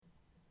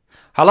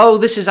Hello,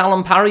 this is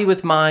Alan Parry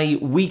with my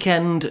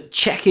weekend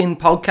check-in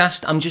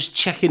podcast. I'm just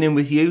checking in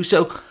with you.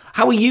 So,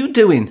 how are you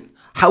doing?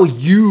 How are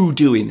you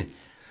doing?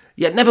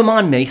 Yeah, never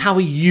mind me. How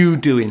are you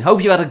doing?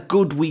 Hope you had a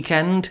good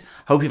weekend.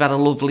 Hope you've had a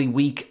lovely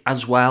week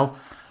as well.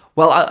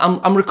 Well,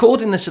 I'm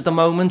recording this at the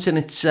moment, and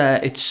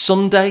it's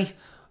Sunday.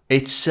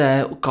 It's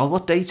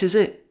what date is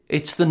it?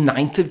 It's the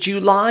 9th of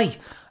July.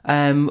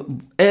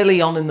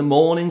 Early on in the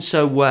morning,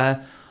 so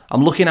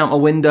I'm looking out my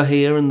window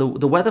here, and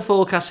the weather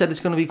forecast said it's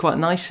going to be quite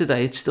nice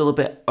today. It's still a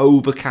bit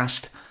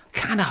overcast. I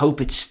kind of hope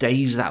it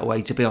stays that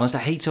way, to be honest. I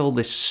hate all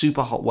this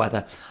super hot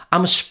weather.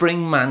 I'm a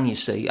spring man, you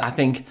see. I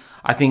think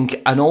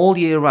an all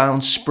year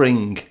round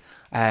spring.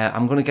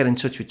 I'm going to get in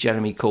touch with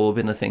Jeremy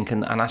Corbyn, I think,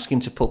 and ask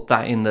him to put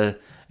that in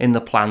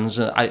the plans.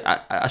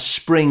 A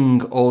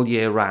spring all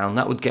year round,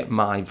 that would get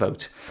my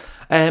vote.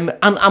 And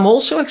I'm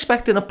also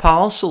expecting a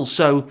parcel,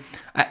 so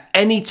at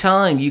any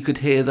time you could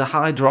hear the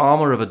high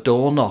drama of a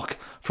door knock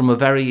from a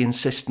very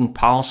insistent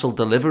parcel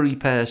delivery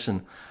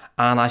person,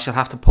 and I shall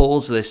have to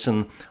pause this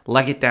and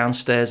leg it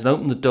downstairs and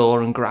open the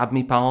door and grab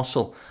me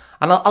parcel.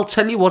 And I'll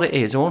tell you what it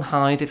is, I won't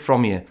hide it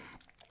from you.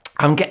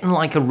 I'm getting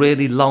like a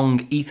really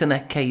long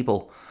Ethernet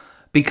cable,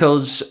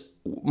 because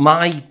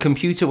my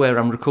computer where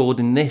I'm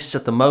recording this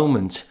at the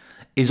moment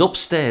is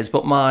upstairs,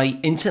 but my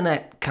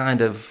internet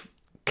kind of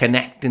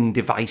connecting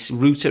device,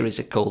 router is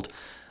it called?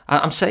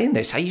 I'm saying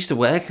this, I used to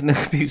work in the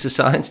computer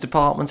science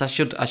department. I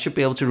should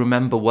be able to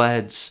remember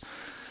words.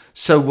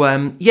 So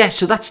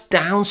so that's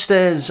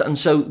downstairs, and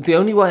so the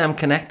only way I'm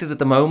connected at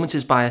the moment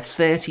is by a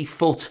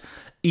 30-foot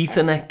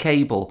Ethernet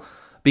cable,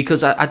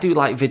 because I do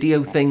like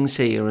video things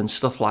here and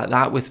stuff like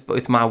that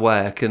with my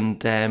work,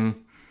 and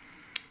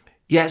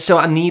so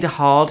I need a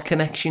hard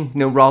connection,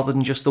 rather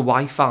than just the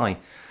Wi-Fi.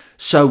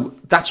 So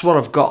that's what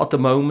I've got at the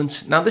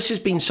moment. Now, this has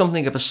been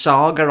something of a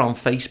saga on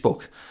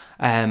Facebook,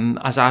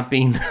 as I've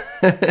been...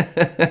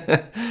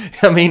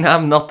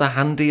 I'm not the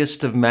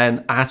handiest of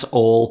men at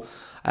all.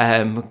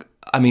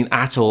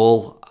 At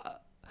all.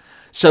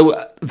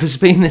 So there's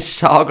been this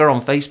saga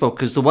on Facebook,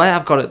 because the way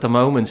I've got it at the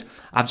moment,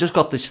 I've just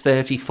got this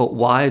 30-foot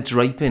wire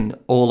draping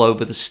all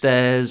over the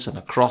stairs and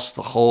across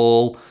the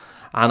hall.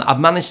 And I've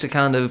managed to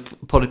kind of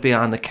put it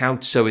behind the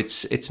couch so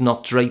it's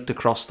not draped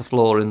across the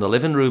floor in the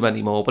living room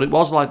anymore. But it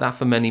was like that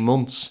for many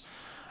months.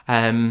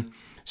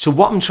 So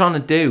what I'm trying to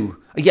do...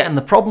 Yeah, and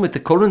the problem with the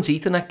current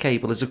Ethernet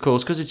cable is, of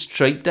course, because it's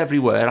draped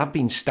everywhere, I've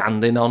been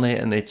standing on it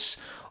and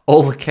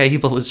all the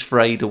cable is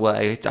frayed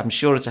away. I'm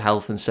sure it's a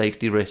health and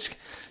safety risk.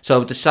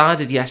 So I've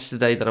decided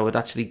yesterday that I would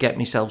actually get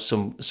myself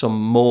some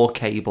more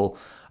cable,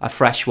 a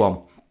fresh one.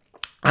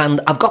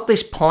 And I've got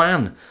this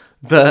plan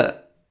that...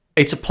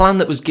 It's a plan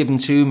that was given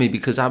to me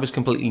because I was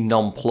completely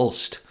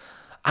nonplussed.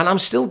 And I'm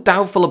still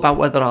doubtful about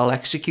whether I'll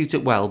execute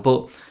it well.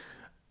 But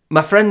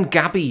my friend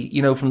Gabby,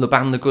 from the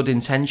band The Good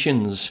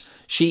Intentions,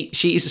 she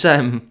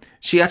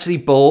actually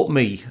bought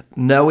me,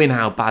 knowing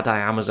how bad I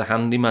am as a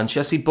handyman, she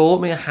actually bought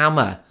me a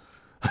hammer.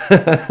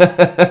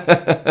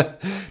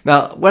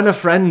 Now, when a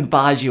friend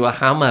buys you a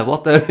hammer,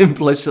 what they're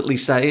implicitly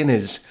saying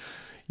is,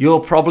 you're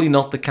probably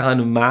not the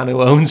kind of man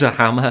who owns a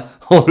hammer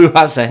or who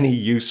has any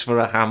use for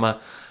a hammer.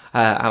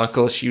 And of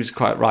course, she was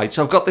quite right.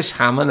 So I've got this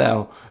hammer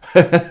now.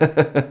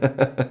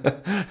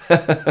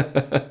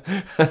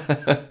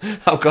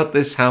 I've got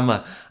this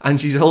hammer, and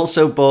she's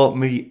also bought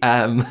me.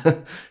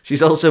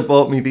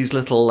 These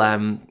little.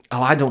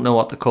 I don't know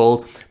what they're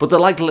called, but they're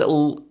like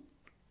little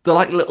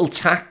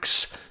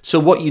tacks. So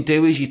what you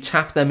do is you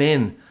tap them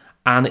in,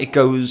 and it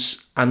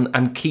goes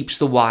and keeps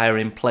the wire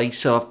in place.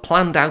 So I've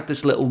planned out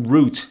this little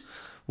route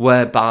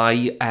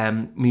whereby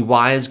my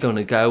wire's going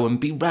to go and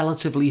be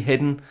relatively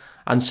hidden.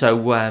 And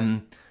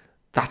so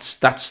that's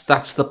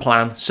the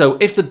plan. So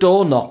if the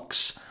door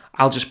knocks,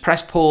 I'll just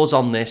press pause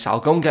on this. I'll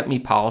go and get me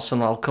parcel,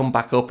 and I'll come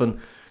back up and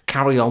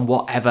carry on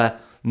whatever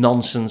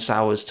nonsense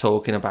I was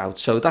talking about.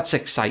 So that's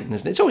exciting,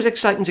 isn't it? It's always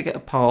exciting to get a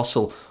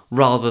parcel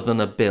rather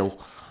than a bill.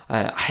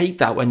 I hate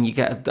that when you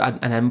get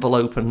an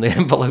envelope and the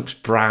envelope's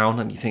brown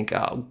and you think,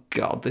 oh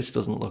God, this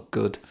doesn't look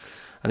good,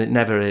 and it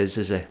never is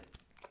it?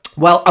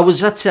 Well, I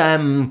was at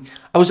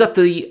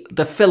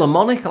the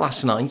Philharmonic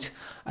last night.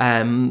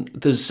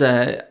 There's,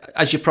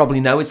 as you probably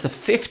know, it's the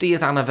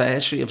 50th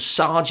anniversary of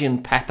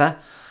Sgt. Pepper,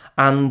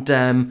 and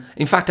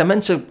in fact, I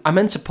meant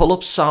to pull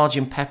up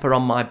Sgt. Pepper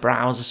on my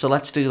browser, so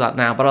let's do that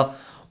now. But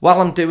while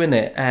I'm doing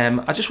it,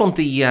 I just want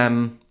the I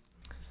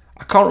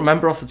can't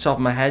remember off the top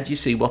of my head. You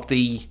see what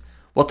the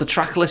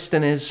track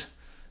listing is.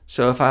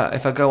 So if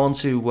I go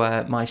onto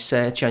my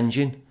search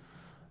engine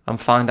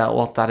and find out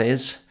what that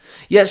is.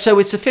 Yeah, so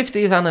it's the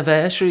 50th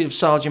anniversary of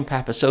Sgt.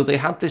 Pepper. So they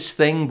had this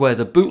thing where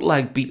the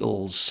bootleg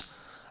Beatles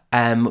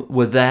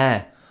were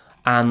there,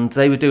 and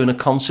they were doing a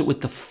concert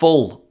with the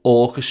full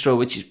orchestra,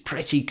 which is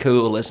pretty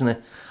cool, isn't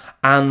it?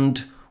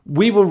 And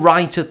we were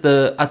right at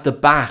the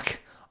back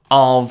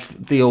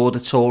of the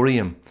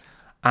auditorium,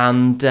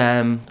 and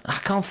I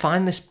can't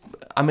find this.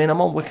 I'm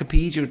on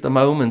Wikipedia at the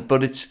moment,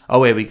 but it's...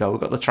 Oh, here we go.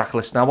 We've got the track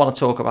list. Now, I want to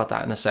talk about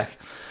that in a sec.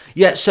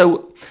 Yeah,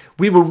 so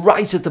we were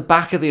right at the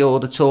back of the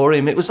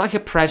auditorium. It was like a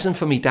present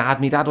for me dad.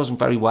 My dad wasn't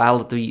very well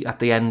at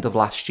the end of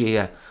last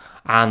year,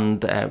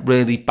 and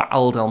really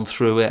battled on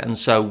through it. And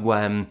so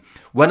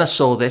when I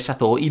saw this, I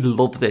thought he'd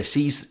love this.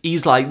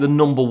 He's like the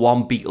number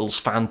one Beatles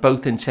fan,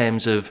 both in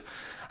terms of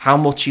how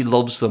much he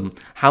loves them,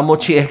 how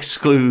much he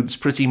excludes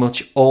pretty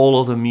much all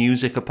other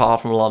music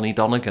apart from Lonnie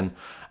Donegan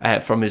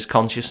from his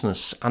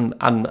consciousness,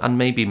 and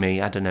maybe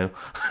me, I don't know.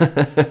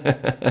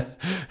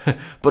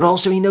 But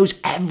also he knows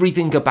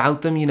everything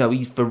about them,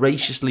 he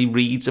voraciously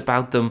reads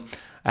about them.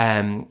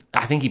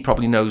 I think he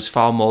probably knows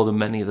far more than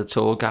many of the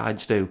tour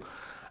guides do.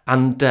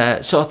 And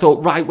so I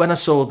thought, right, when I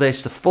saw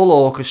this, the full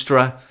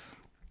orchestra,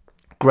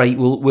 great,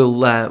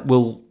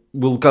 we'll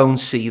go and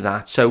see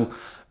that. So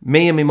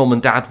me and my mum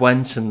and dad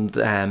went,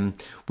 and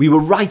we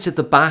were right at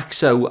the back.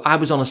 So I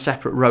was on a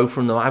separate row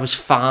from them. I was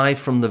 5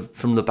 from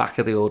the back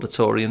of the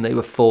auditorium. They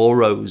were 4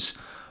 rows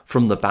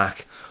from the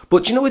back.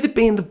 But with it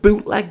being the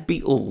bootleg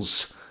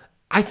Beatles,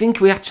 I think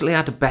we actually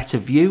had a better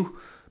view,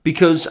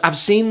 because I've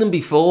seen them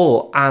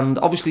before, and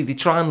obviously they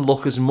try and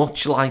look as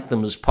much like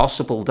them as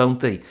possible,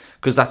 don't they?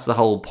 Because that's the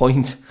whole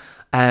point.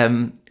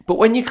 But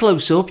when you're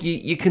close up,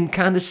 you can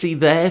kind of see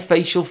their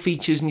facial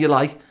features, and you're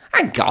like,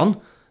 hang on,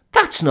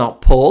 that's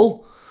not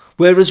Paul.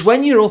 Whereas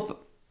when you're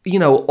up,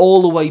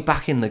 all the way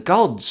back in the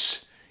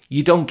gods,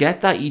 you don't get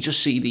that. You just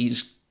see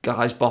these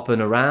guys bopping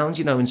around,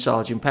 in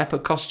Sgt. Pepper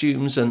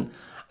costumes, and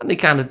they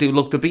kind of do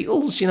look the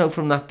Beatles,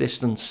 from that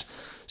distance.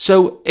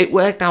 So it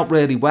worked out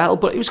really well,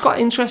 but it was quite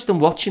interesting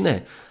watching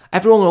it.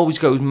 Everyone always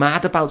goes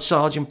mad about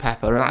Sgt.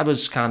 Pepper, and I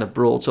was kind of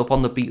brought up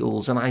on the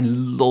Beatles, and I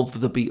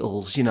love the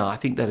Beatles. I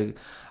think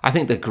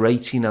they're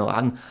great.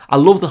 And I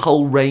love the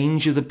whole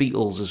range of the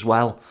Beatles as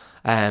well.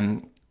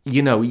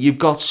 You've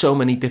got so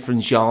many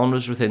different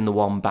genres within the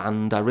one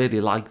band. I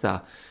really like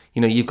that.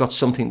 You've got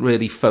something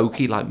really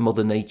folky like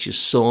Mother Nature's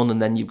Son,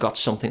 and then you've got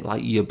something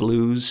like your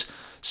blues.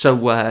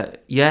 So, I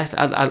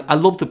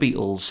love the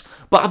Beatles,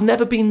 but I've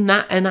never been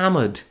that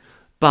enamoured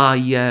by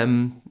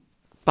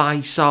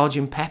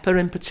Sgt. Pepper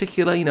in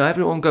particular.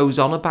 Everyone goes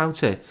on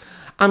about it.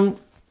 And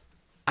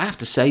I have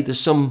to say,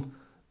 there's some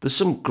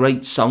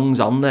great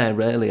songs on there,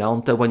 really,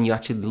 aren't there, when you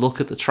actually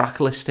look at the track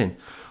listing.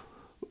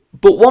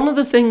 But one of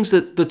the things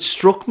that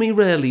struck me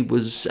really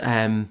was,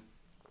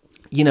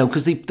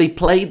 because they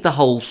played the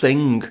whole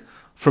thing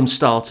from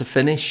start to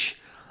finish.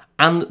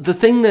 And the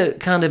thing that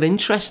kind of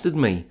interested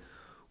me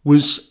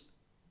was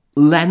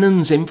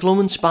Lennon's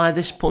influence by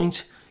this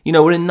point. We're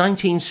in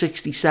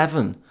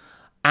 1967,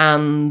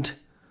 and,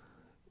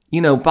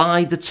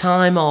 by the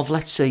time of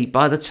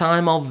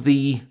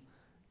the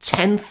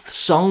 10th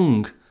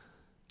song,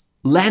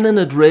 Lennon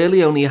had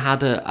really only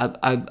had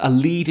a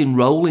leading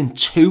role in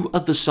 2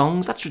 of the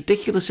songs. That's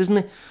ridiculous, isn't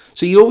it?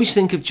 So you always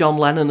think of John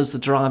Lennon as the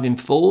driving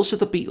force of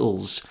the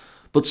Beatles,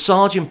 but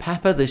Sgt.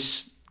 Pepper,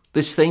 this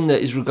thing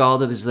that is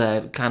regarded as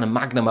their kind of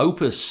magnum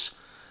opus,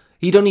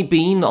 he'd only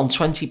been on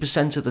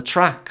 20% of the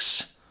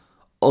tracks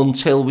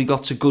until we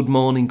got to Good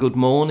Morning, Good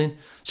Morning.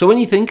 So when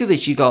you think of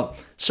this, you got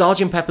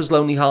Sgt. Pepper's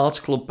Lonely Hearts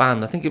Club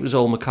Band. I think it was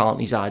all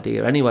McCartney's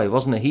idea anyway,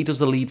 wasn't it? He does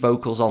the lead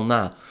vocals on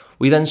that.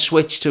 We then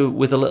switch to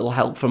With a Little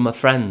Help from My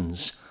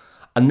Friends.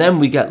 And then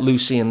we get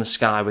Lucy in the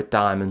Sky with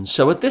Diamonds.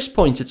 So at this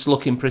point, it's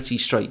looking pretty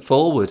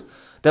straightforward.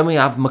 Then we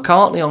have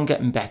McCartney on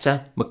Getting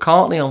Better,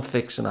 McCartney on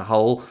Fixing a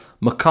Hole,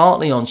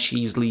 McCartney on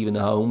She's Leaving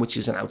Home, which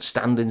is an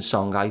outstanding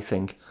song, I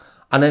think.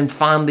 And then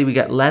finally we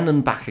get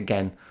Lennon back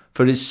again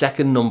for his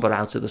second number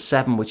out of the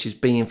 7, which is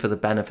Being for the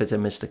Benefit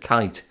of Mr.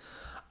 Kite.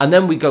 And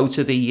then we go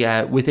to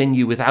the Within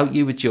You, Without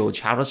You with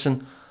George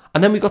Harrison.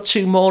 And then we got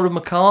 2 more of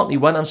McCartney,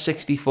 When I'm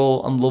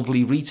 64 and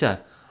Lovely Rita.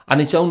 And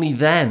it's only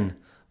then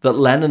that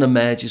Lennon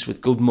emerges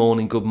with Good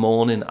Morning, Good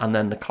Morning, and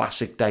then the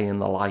classic Day in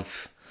the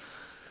Life.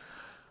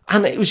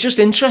 And it was just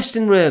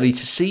interesting, really,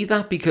 to see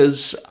that,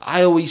 because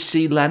I always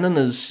see Lennon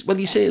as, well,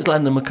 you see it as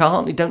Lennon and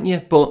McCartney, don't you?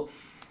 But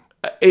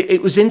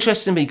it was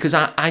interesting to me, because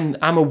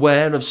I'm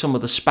aware of some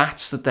of the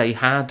spats that they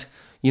had,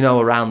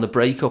 around the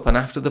breakup and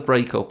after the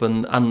breakup.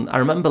 And I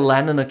remember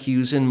Lennon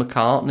accusing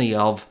McCartney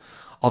of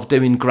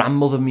doing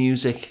grandmother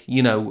music,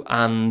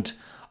 and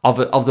of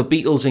the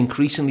Beatles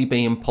increasingly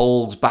being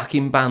Paul's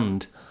backing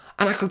band.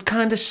 And I could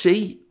kind of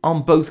see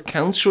on both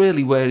counts,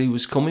 really, where he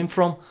was coming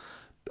from.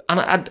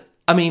 And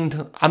I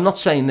mean, I'm not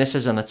saying this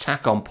as an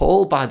attack on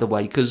Paul, by the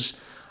way, because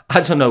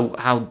I don't know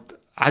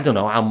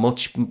how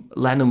much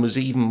Lennon was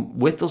even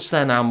with us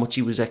then, how much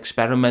he was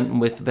experimenting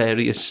with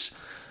various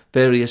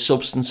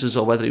substances,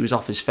 or whether he was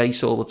off his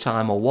face all the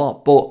time or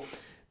what. But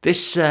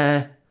this,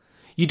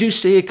 you do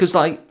see it, because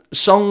like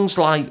songs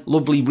like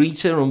Lovely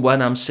Rita and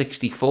When I'm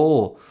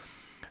 64,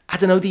 I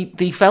don't know,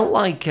 they felt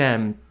like,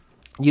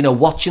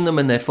 watching them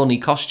in their funny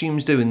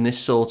costumes doing this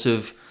sort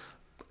of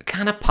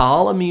kind of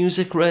parlour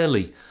music,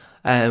 really,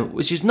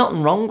 which is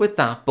nothing wrong with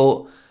that,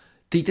 but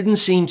they didn't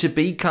seem to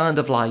be kind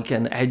of like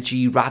an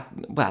edgy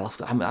well,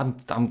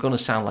 I'm going to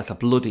sound like a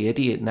bloody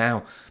idiot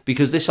now,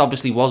 because this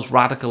obviously was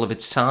radical of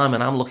its time,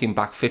 and I'm looking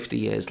back 50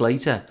 years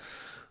later.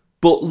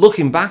 But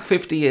looking back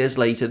 50 years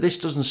later, this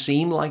doesn't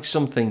seem like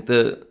something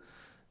that,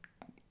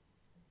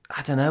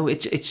 I don't know,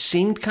 it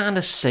seemed kind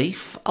of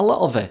safe, a lot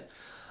of it.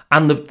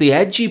 And the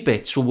edgy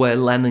bits were where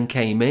Lennon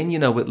came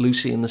in, with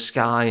Lucy in the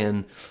Sky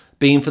and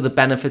Being for the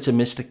Benefit of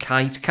Mr.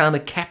 Kite, kind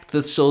of kept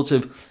the sort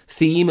of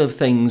theme of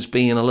things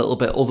being a little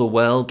bit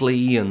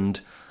otherworldly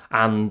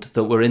and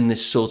that we're in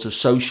this sort of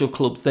social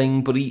club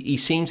thing. But he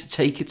seems to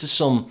take it to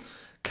some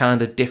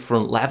kind of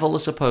different level, I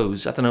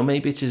suppose. I don't know,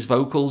 maybe it's his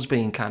vocals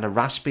being kind of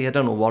raspy. I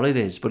don't know what it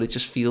is, but it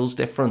just feels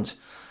different.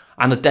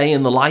 And A Day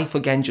in the Life,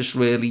 again, just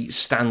really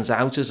stands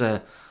out as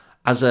a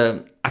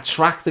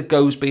track that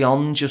goes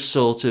beyond just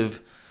sort of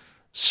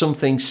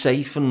something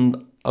safe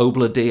and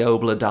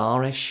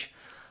obla-di-obla-da-ish.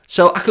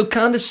 So I could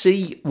kind of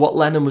see what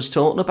Lennon was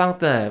talking about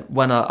there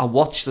when I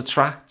watched the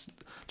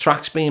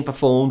tracks being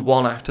performed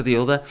one after the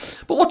other.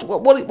 But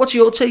what's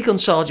your take on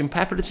Sgt.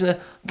 Pepper?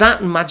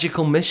 That and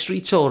Magical Mystery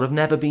Tour have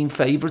never been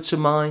favourites of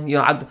mine.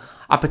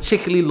 I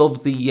particularly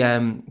love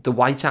the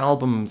White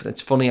Album.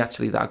 It's funny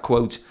actually that I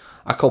quote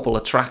a couple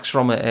of tracks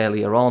from it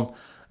earlier on.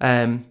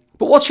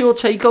 But what's your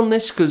take on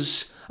this?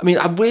 Because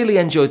I really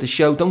enjoyed the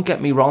show. Don't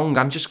get me wrong.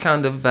 I'm just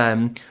kind of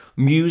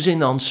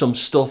musing on some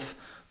stuff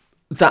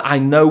that I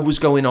know was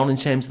going on in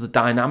terms of the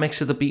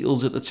dynamics of the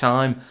Beatles at the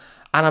time.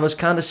 And I was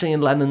kind of seeing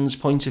Lennon's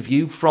point of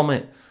view from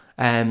it,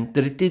 that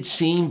it did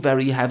seem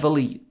very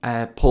heavily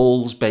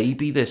Paul's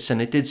baby, this,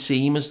 and it did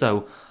seem as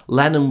though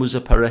Lennon was a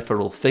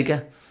peripheral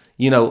figure.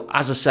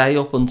 As I say,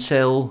 up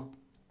until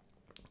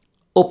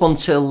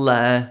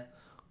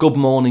Good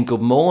Morning,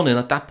 Good Morning,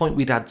 at that point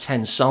we'd had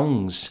 10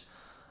 songs,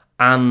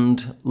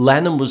 and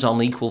Lennon was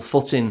on equal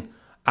footing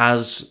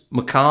as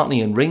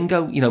McCartney and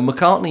Ringo.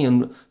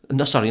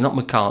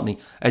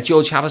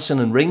 George Harrison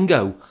and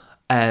Ringo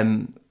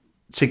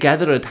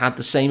together had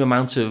the same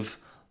amount of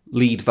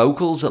lead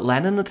vocals that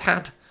Lennon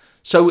had.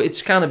 So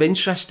it's kind of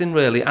interesting,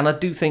 really. And I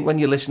do think when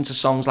you listen to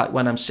songs like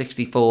When I'm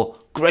 64,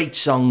 great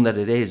song that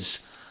it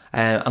is,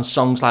 and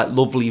songs like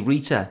Lovely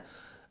Rita,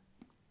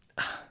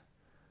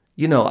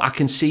 I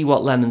can see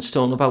what Lennon's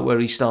talking about, where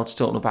he starts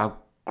talking about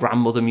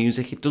grandmother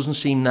music. It doesn't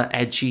seem that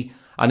edgy.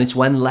 And it's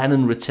when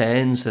Lennon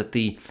returns that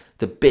the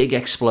big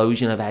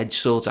explosion of edge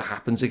sort of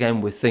happens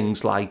again with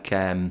things like,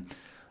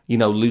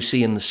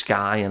 Lucy in the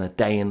Sky and A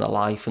Day in the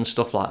Life and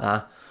stuff like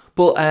that.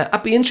 But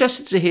I'd be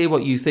interested to hear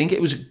what you think.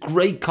 It was a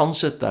great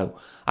concert, though,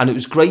 and it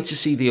was great to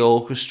see the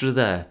orchestra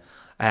there.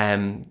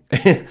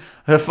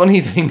 The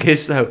funny thing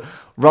is, though,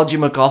 Roger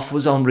McGough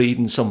was on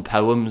reading some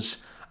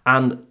poems,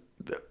 and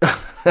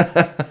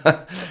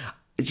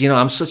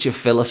I'm such a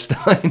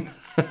Philistine.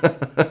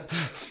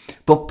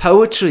 But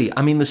poetry,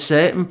 there's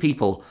certain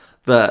people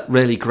that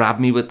really grab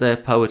me with their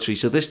poetry.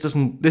 So this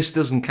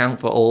doesn't count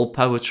for all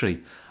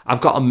poetry.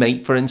 I've got a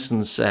mate, for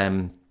instance,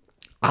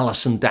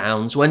 Alison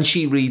Downs. When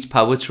she reads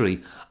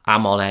poetry,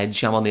 I'm on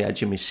edge. I'm on the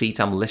edge of my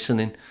seat. I'm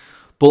listening.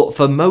 But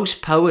for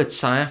most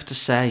poets, I have to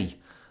say,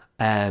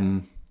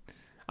 and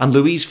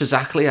Louise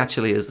Fazakli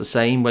actually is the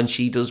same. When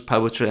she does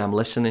poetry, I'm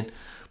listening.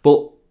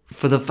 But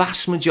for the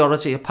vast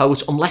majority of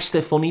poets, unless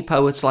they're funny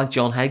poets like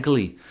John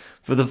Hegley,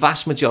 for the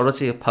vast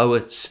majority of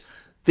poets,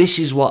 this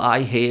is what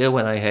I hear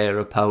when I hear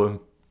a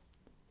poem.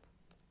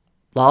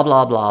 Blah,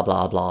 blah, blah,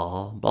 blah,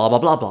 blah, blah, blah,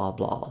 blah, blah, blah,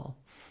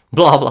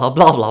 blah, blah, blah,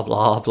 blah,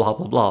 blah, blah,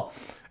 blah, blah.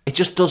 It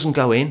just doesn't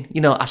go in.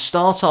 I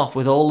start off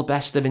with all the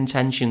best of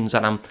intentions,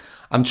 and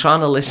I'm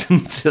trying to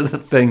listen to the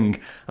thing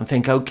and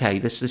think, okay,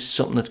 this is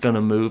something that's going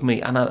to move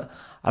me, and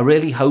I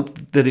really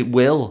hope that it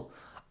will.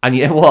 And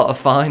yet what I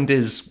find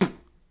is,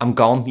 I'm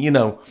gone,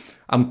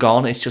 I'm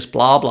gone. It's just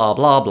blah, blah,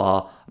 blah,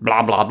 blah,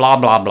 blah, blah, blah,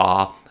 blah,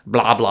 blah,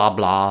 blah, blah,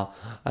 blah.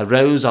 A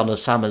rose on a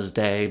summer's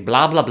day,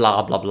 blah, blah,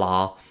 blah, blah,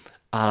 blah.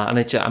 And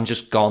I'm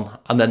just gone.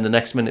 And then the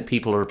next minute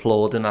people are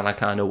applauding and I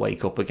kind of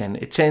wake up again.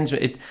 It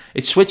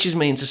switches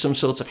me into some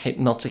sort of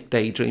hypnotic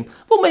daydream.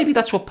 Well, maybe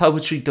that's what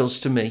poetry does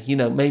to me.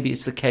 Maybe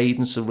it's the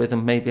cadence, the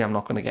rhythm. Maybe I'm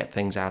not going to get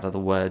things out of the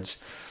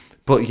words.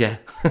 But yeah,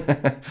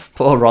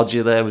 poor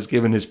Roger there was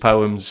giving his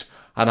poems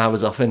and I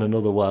was off in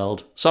another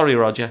world. Sorry,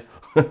 Roger.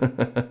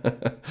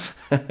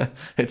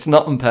 It's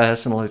not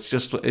impersonal. It's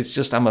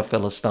just I'm a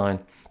Philistine.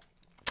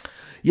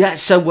 Yeah,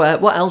 so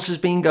what else has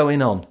been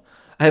going on?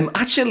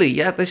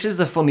 This is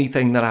the funny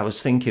thing that I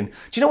was thinking. Do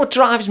you know what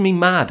drives me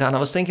mad? And I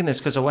was thinking this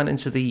because I went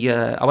into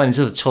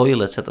the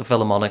toilet at the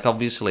Philharmonic,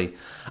 obviously.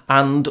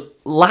 And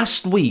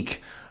last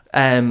week,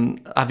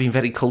 I've been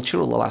very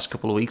cultural the last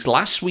couple of weeks.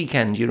 Last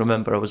weekend, you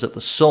remember, I was at the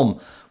Sum,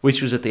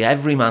 which was at the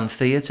Everyman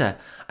Theatre.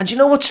 And do you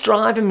know what's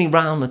driving me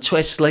round the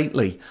twist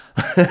lately?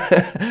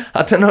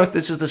 I don't know if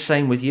this is the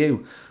same with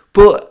you,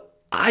 but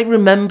I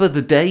remember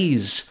the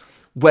days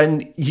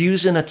when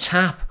using a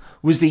tap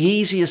was the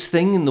easiest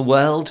thing in the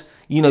world.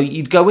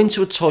 You'd go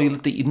into a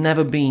toilet that you'd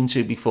never been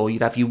to before.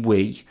 You'd have your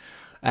wee,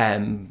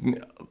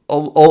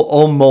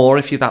 or more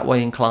if you're that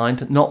way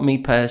inclined. Not me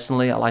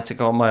personally. I like to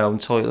go on my own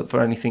toilet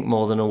for anything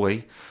more than a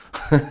wee.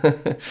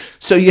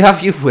 So you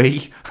have your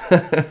wee,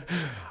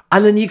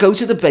 and then you go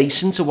to the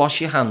basin to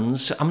wash your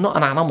hands. I'm not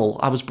an animal.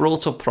 I was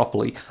brought up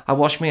properly. I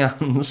wash my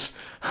hands,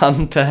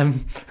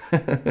 and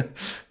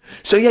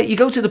so yeah, you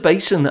go to the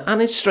basin,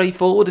 and it's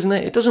straightforward, isn't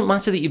it? It doesn't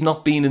matter that you've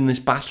not been in this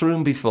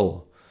bathroom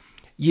before.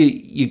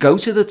 You go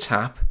to the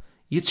tap,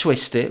 you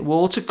twist it,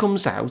 water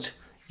comes out,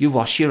 you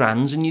wash your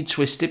hands and you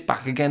twist it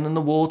back again and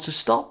the water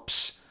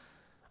stops.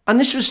 And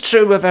this was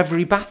true of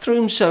every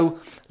bathroom, so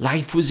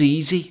life was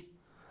easy.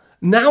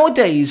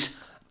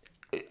 Nowadays,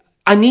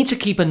 I need to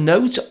keep a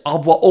note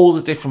of what all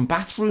the different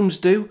bathrooms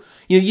do.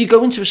 You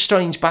go into a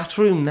strange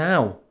bathroom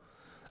now,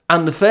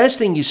 and the first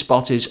thing you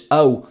spot is,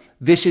 oh,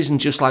 this isn't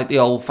just like the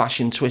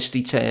old-fashioned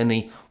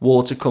twisty-turny,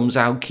 water comes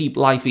out, keep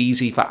life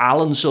easy for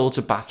Alun sort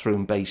of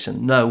bathroom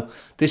basin. No,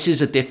 this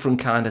is a different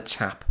kind of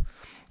tap.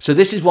 So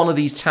this is one of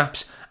these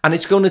taps, and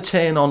it's going to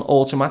turn on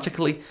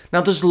automatically.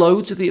 Now, there's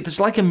loads of there's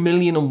like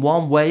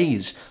 1,000,001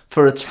 ways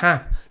for a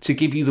tap to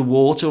give you the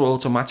water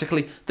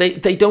automatically.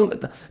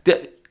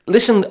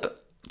 Listen,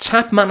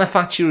 tap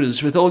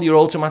manufacturers with all your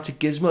automatic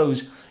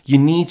gizmos, you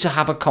need to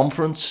have a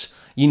conference.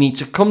 You need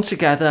to come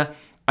together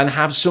and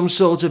have some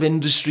sort of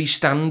industry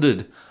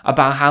standard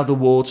about how the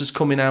water's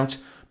coming out,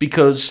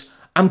 because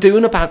I'm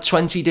doing about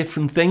 20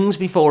 different things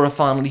before I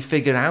finally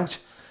figure out.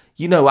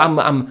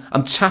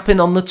 I'm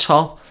tapping on the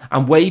top,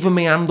 I'm waving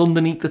my hand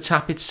underneath the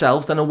tap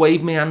itself, then I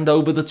wave my hand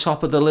over the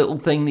top of the little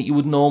thing that you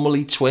would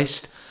normally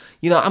twist.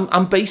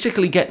 I'm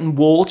basically getting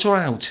water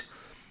out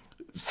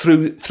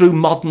through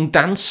modern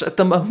dance at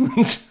the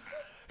moment.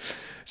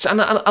 So,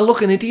 and I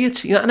look an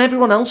idiot, and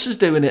everyone else is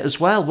doing it as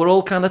well. We're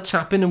all kind of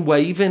tapping and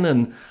waving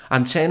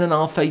and turning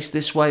our face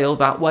this way or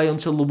that way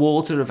until the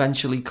water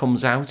eventually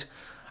comes out.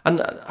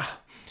 And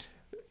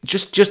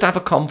just have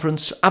a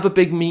conference, have a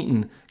big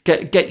meeting,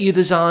 get your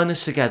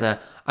designers together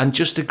and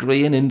just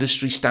agree an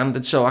industry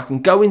standard so I can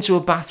go into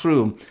a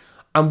bathroom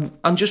and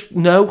just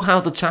know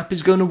how the tap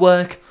is going to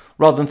work,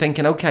 rather than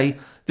thinking, okay,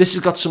 this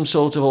has got some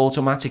sort of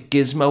automatic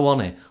gizmo on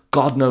it.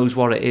 God knows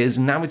what it is.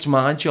 And now it's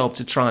my job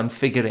to try and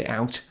figure it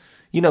out.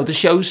 The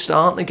show's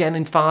starting again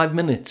in 5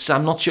 minutes.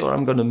 I'm not sure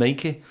I'm going to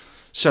make it.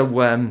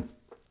 So,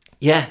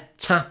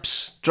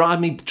 taps drive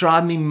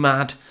me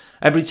mad.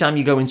 Every time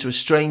you go into a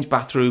strange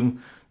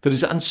bathroom,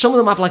 and some of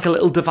them have like a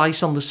little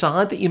device on the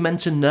side that you're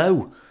meant to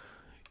know.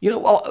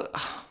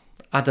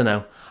 I don't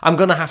know. I'm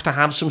going to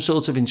have some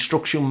sort of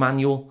instruction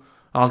manual.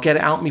 I'll get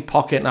it out of my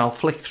pocket and I'll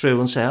flick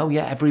through and say, oh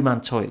yeah, every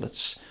man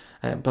toilets.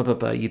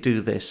 You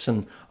do this.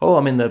 And, oh,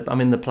 I'm in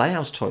the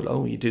playhouse toilet.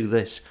 Oh, you do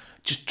this.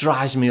 Just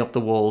drives me up the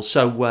wall.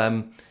 So,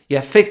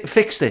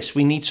 fix this.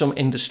 We need some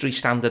industry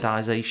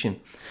standardisation.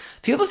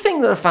 The other thing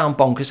that I found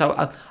bonkers,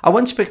 I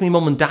went to pick my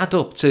mum and dad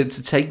up to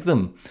take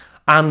them,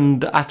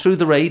 and I threw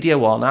the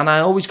radio on, and I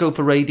always go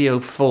for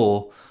Radio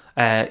 4,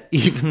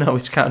 even though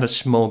it's kind of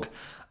smug,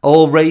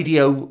 or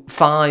Radio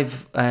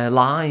 5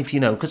 live,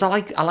 because I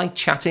like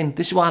chatting.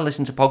 This is why I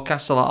listen to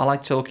podcasts a lot. I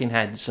like talking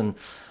heads and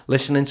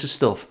listening to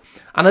stuff.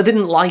 And I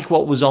didn't like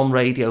what was on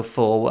Radio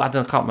 4. I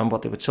can't remember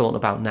what they were talking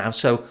about now.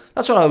 So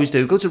that's what I always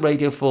do. Go to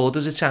Radio 4.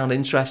 Does it sound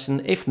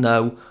interesting? If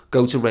no,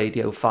 go to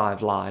Radio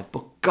 5 live.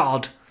 But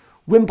God,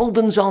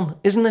 Wimbledon's on,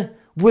 isn't it?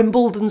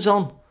 Wimbledon's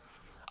on.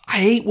 I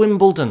hate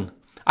Wimbledon.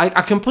 I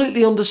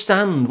completely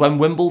understand when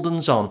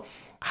Wimbledon's on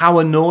how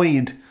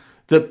annoyed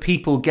that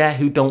people get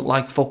who don't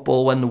like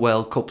football when the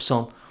World Cup's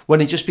on, when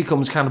it just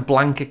becomes kind of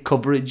blanket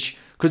coverage,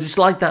 because it's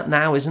like that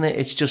now, isn't it?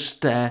 It's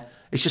just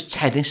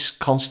tennis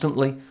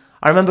constantly.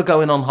 I remember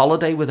going on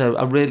holiday with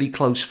a really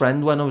close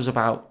friend when I was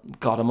I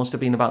must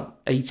have been about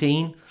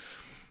 18,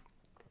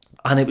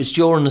 and it was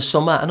during the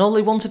summer, and all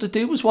they wanted to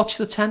do was watch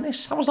the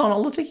tennis. I was on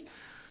holiday,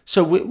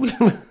 so we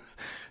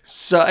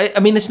So, I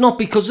mean, it's not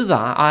because of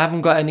that. I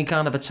haven't got any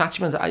kind of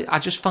attachment. I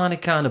just find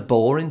it kind of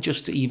boring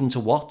just to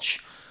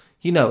watch.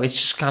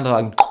 It's just kind of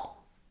like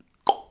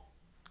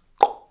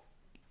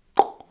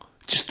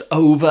just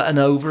over and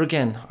over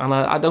again. And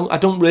I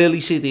don't really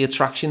see the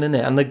attraction in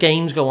it. And the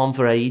games go on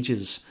for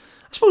ages.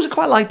 I suppose I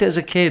quite liked it as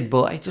a kid,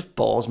 but it just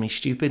bores me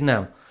stupid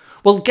now.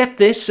 Well, get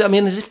this. I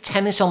mean, as if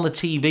tennis on the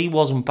TV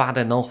wasn't bad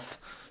enough.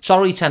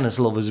 Sorry, tennis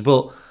lovers,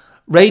 but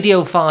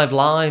Radio 5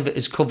 Live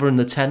is covering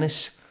the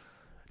tennis.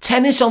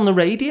 Tennis on the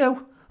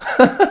radio?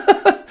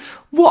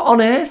 What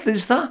on earth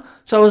is that?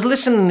 So I was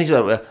listening and he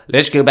said, well,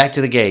 let's go back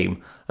to the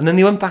game. And then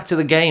they went back to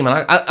the game,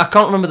 and I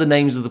can't remember the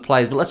names of the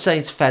players, but let's say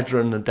it's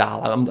Federer and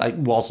Nadal. It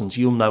wasn't.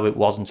 You'll know it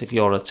wasn't if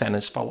you're a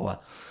tennis follower.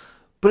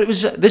 But it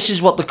was. This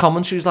is what the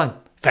commentary was like.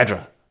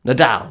 Federer,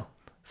 Nadal,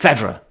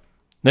 Federer,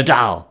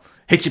 Nadal.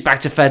 Hits it back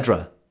to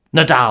Federer.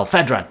 Nadal,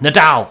 Federer,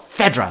 Nadal,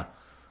 Federer.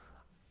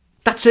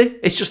 That's it.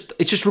 It's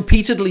just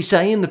repeatedly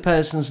saying the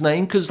person's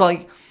name, because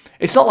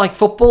it's not like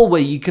football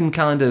where you can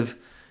kind of,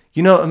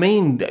 you know what I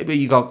mean?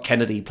 You got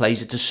Kennedy,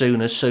 plays it to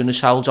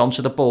Souness holds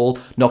onto the ball,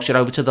 knocks it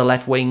over to the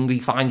left wing, he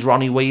finds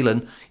Ronnie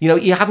Whelan.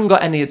 You haven't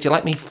got any. Do you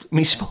like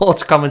me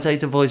sports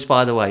commentator voice,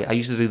 by the way? I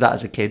used to do that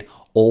as a kid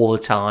all the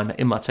time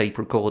in my tape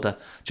recorder,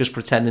 just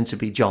pretending to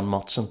be John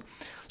Motson.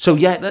 So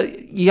yeah,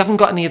 you haven't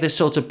got any of this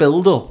sort of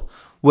build-up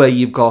where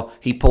you've got,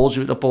 he pulls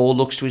with the ball,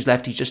 looks to his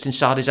left, he's just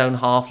inside his own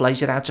half,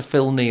 lays it out to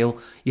Phil Neal.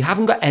 You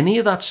haven't got any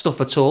of that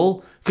stuff at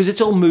all, because it's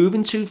all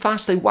moving too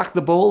fast. They whack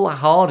the ball that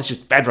hard. It's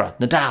just Federer,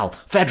 Nadal,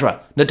 Federer,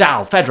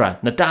 Nadal,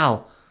 Federer,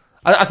 Nadal.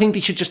 I think they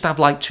should just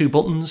have 2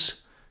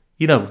 buttons,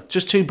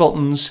 just 2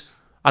 buttons,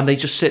 and they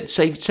just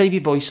save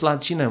your voice,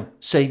 lads,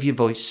 save your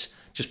voice.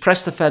 Just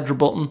press the Federer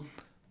button,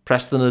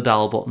 press the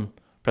Nadal button,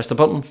 Press the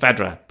button,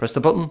 Federer. Press the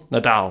button,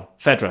 Nadal.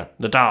 Federer,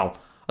 Nadal.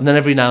 And then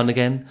every now and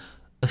again,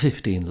 a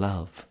 15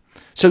 love.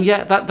 So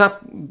yeah,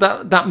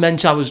 that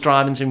meant I was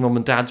driving to mum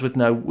and dad's with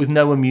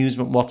no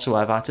amusement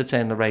whatsoever. I had to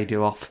turn the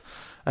radio off.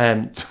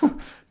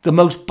 The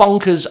most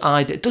bonkers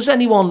idea.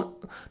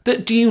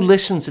 Do you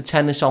listen to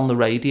tennis on the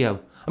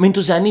radio? I mean,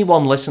 does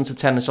anyone listen to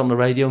tennis on the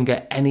radio and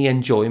get any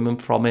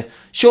enjoyment from it?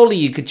 Surely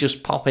you could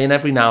just pop in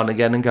every now and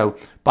again and go,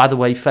 by the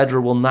way,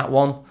 Federer won that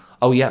one.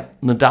 Oh yeah,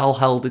 Nadal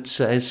held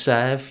his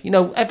serve.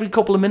 Every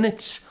couple of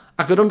minutes.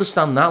 I could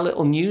understand that,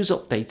 little news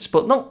updates,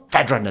 but not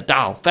Federer,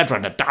 Nadal,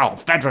 Federer,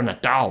 Nadal, Federer,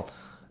 Nadal.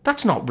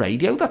 That's not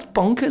radio, that's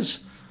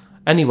bonkers.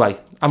 Anyway,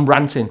 I'm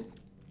ranting.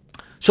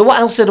 So what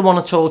else did I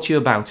want to talk to you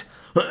about?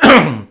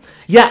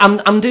 Yeah,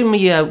 I'm doing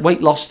my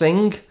weight loss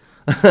thing.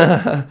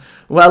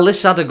 Well,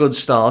 this had a good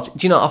start.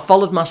 Do you know, I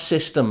followed my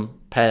system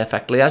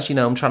perfectly. As you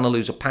know, I'm trying to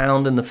lose a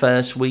pound in the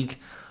first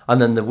week,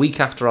 and then the week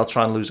after I'll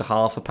try and lose a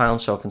half a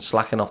pound so I can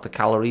slacken off the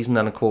calories, and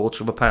then a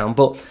quarter of a pound.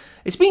 But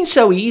it's been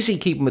so easy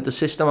keeping with the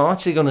system. I'm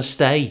actually going to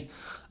stay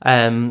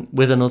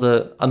with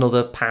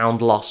another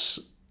pound loss.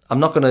 I'm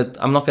not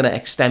gonna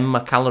extend my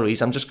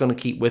calories. I'm just going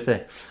to keep with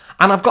it.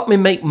 And I've got my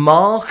mate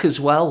Mark as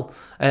well.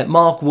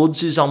 Mark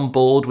Woods is on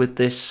board with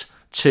this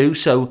too.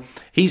 So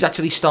he's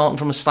actually starting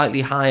from a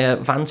slightly higher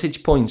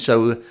vantage point.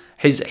 So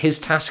his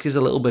task is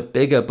a little bit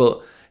bigger,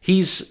 but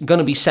he's going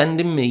to be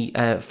sending me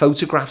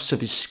photographs of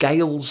his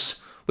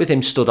scales with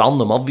him stood on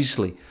them,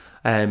 obviously.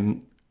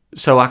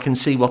 So I can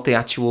see what the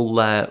actual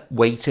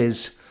weight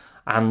is.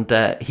 And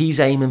he's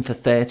aiming for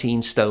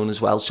 13 stone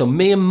as well. So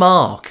me and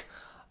Mark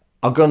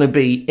are going to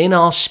be in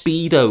our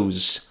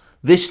Speedos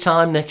this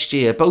time next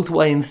year, both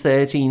weighing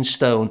 13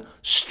 stone,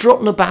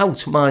 strutting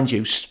about, mind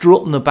you,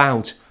 strutting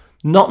about,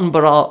 nothing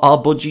but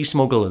our budgie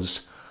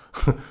smugglers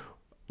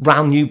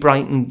round New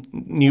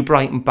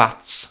Brighton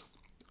Baths.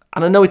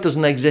 And I know it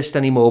doesn't exist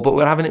anymore, but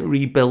we're having it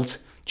rebuilt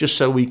just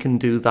so we can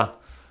do that.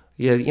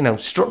 Yeah,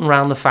 strutting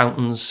around the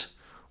fountains.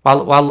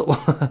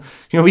 While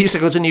we used to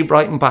go to New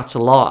Brighton Baths a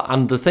lot,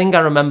 and the thing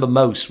I remember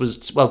most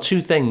was, well,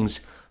 two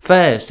things.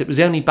 First, it was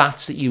the only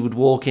baths that you would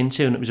walk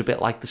into, and it was a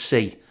bit like the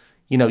sea.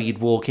 You'd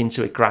walk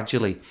into it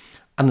gradually.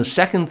 And the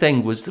second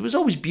thing was there was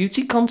always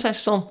beauty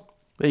contests on.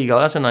 There you go,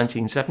 that's a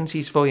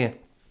 1970s for you.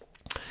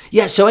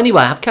 Yeah, so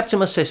anyway, I've kept in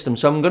my system,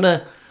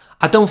 so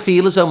I don't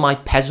feel as though my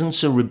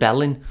peasants are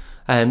rebelling.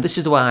 This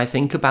is the way I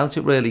think about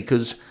it, really,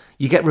 because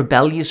you get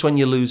rebellious when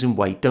you're losing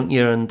weight, don't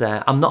you? And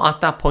I'm not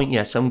at that point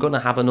yet, so I'm going to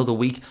have another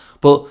week.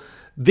 But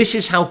this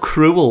is how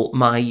cruel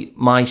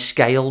my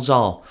scales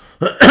are.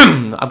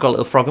 I've got a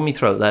little frog in my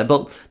throat there,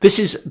 but this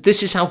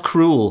is how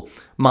cruel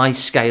my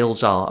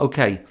scales are.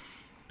 Okay,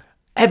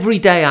 every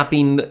day I've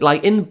been,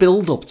 like, in the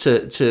build-up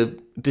to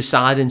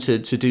deciding to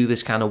do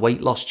this kind of weight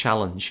loss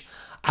challenge,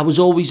 I was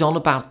always on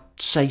about,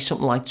 say,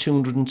 something like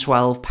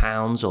 212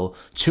 pounds or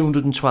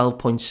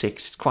 212.6.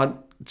 It's quite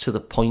to the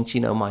point,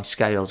 my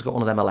scales. I've got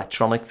one of them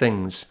electronic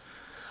things.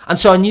 And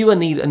so I knew I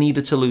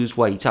needed to lose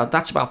weight.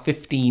 That's about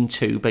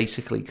 15.2,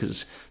 basically,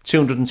 because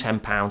 210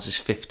 pounds is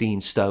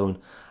 15 stone.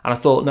 And I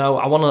thought, no,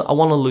 I want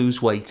to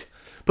lose weight.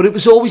 But it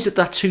was always at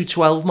that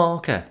 212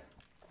 marker.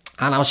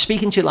 And I was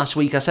speaking to you last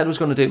week. I said I was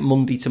going to do it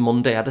Monday to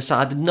Monday. I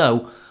decided,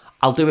 no,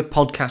 I'll do it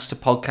podcast to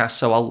podcast.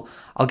 So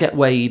I'll get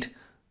weighed,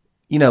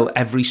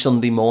 every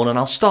Sunday morning.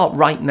 I'll start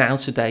right now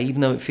today,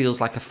 even though it feels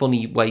like a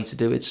funny way to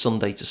do it,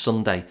 Sunday to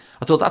Sunday.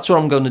 I thought that's what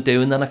I'm going to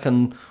do, and then I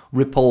can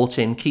report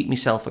in, keep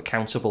myself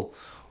accountable.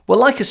 Well,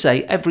 like I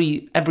say,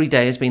 every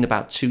day has been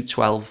about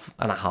 212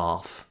 and a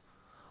half.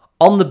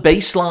 On the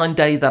baseline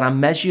day that I'm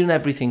measuring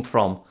everything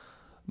from,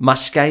 my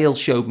scale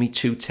showed me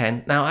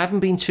 210. Now, I haven't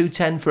been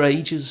 210 for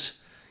ages.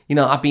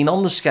 I've been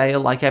on the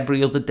scale like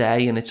every other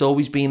day, and it's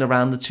always been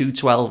around the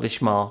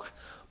 212-ish mark.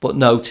 But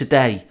no,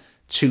 today,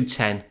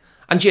 210.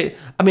 And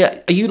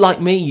are you like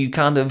me? You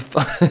kind of,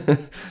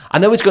 I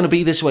know it's going to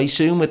be this way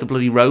soon with the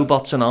bloody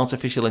robots and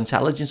artificial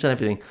intelligence and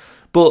everything,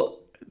 but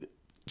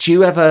do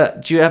you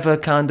ever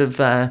kind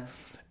of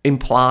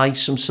imply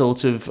some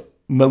sort of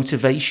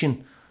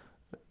motivation,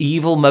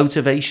 evil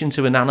motivation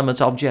to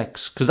inanimate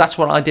objects? Because that's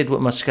what I did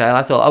with my scale.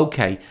 I thought,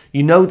 okay,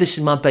 this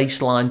is my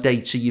baseline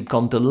date, so you've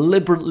gone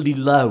deliberately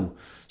low.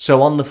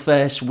 So on the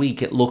first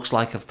week, it looks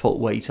like I've put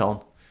weight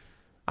on.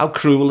 How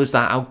cruel is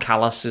that? How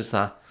callous is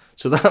that?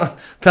 So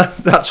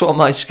that's what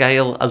my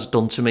scale has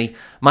done to me.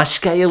 My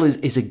scale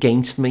is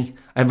against me,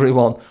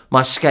 everyone.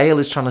 My scale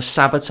is trying to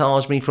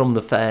sabotage me from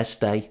the first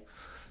day.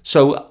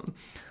 So,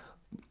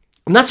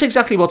 and that's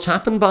exactly what's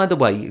happened, by the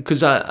way,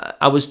 because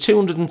I was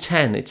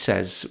 210, it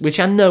says,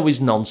 which I know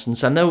is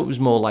nonsense. I know it was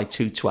more like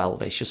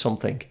 212-ish or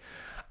something.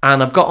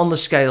 And I've got on the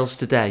scales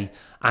today,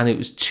 and it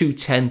was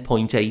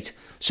 210.8.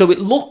 So it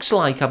looks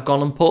like I've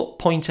gone and put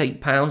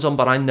 0.8 pounds on,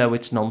 but I know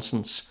it's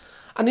nonsense.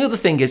 And the other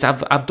thing is,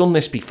 I've done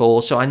this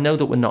before, so I know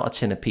that we're not a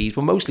tin of peas.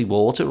 We're mostly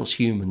water, us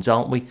humans,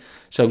 aren't we?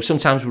 So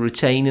sometimes we're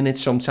retaining it,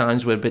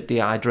 sometimes we're a bit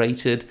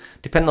dehydrated.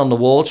 Depending on the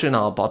water in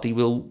our body,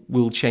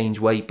 we'll change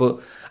weight.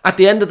 But at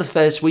the end of the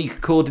first week,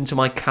 according to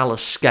my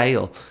callous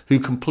scale, who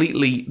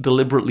completely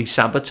deliberately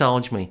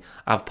sabotaged me,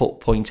 I've put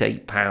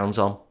 0.8 pounds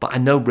on. But I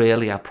know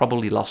really I've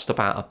probably lost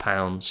about a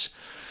pound.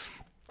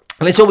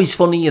 And it's always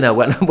funny,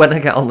 when I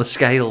get on the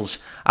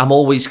scales, I'm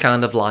always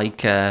kind of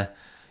like,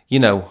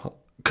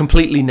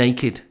 completely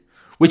naked,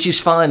 which is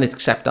fine,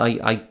 except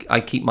I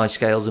keep my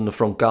scales in the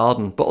front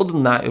garden. But other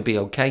than that, it'll be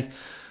okay.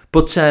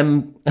 But,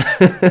 hello,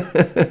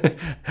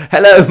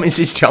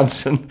 Mrs.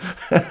 Johnson.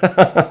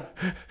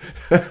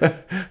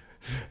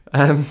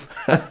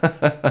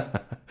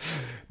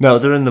 No,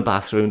 they're in the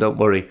bathroom, don't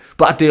worry.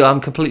 But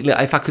I'm completely,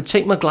 if I could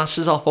take my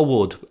glasses off, I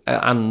would.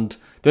 And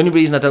the only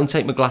reason I don't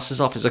take my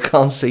glasses off is I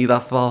can't see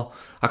that far.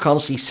 I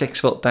can't see 6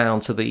 foot down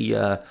to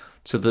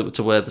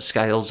where the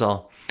scales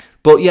are.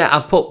 But yeah,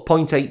 I've put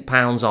 0.8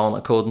 pounds on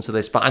according to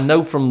this. But I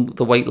know from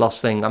the weight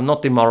loss thing, I'm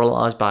not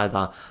demoralised by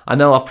that. I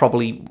know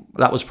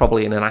that was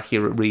probably an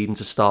inaccurate reading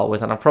to start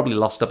with, and I've probably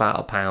lost about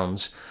a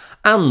pound.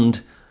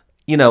 And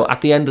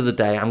at the end of the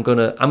day, I'm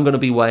gonna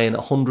be weighing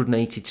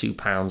 182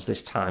 pounds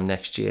this time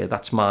next year.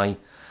 That's my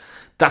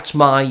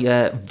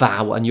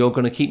vow, and you're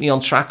gonna keep me on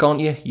track, aren't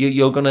you?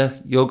 You're gonna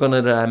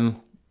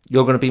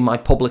be my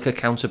public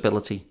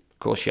accountability. Of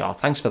course you are.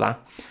 Thanks for that.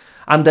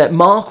 And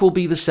Mark will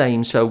be the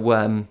same. So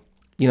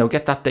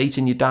get that date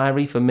in your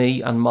diary for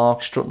me and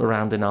Mark strutting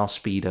around in our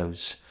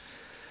Speedos.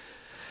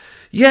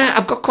 Yeah,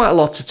 I've got quite a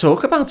lot to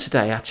talk about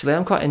today, actually.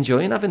 I'm quite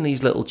enjoying having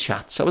these little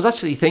chats. I was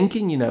actually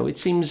thinking, it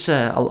seems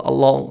a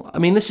long... I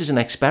mean, this is an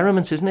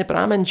experiment, isn't it? But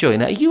I'm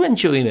enjoying it. Are you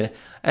enjoying it?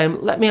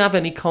 Let me have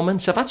any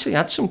comments. I've actually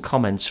had some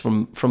comments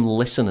from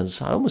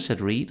listeners. I almost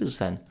said readers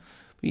then.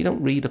 But you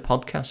don't read a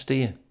podcast, do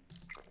you?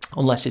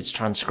 Unless it's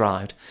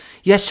transcribed.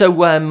 Yeah, so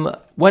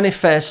when it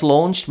first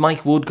launched,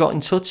 Mike Wood got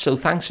in touch. So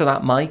thanks for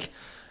that, Mike.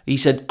 He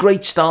said,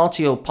 great start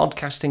to your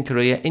podcasting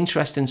career,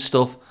 interesting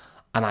stuff,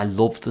 and I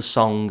loved the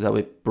song, though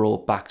it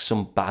brought back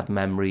some bad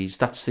memories.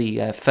 That's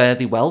the Fare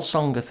Thee Well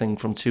song, I think,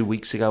 from 2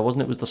 weeks ago,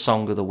 wasn't it? It was the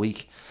song of the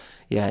week.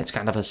 Yeah, it's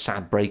kind of a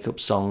sad breakup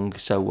song,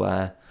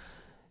 so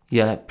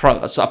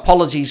so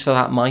apologies for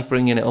that, Mike,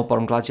 bringing it up, but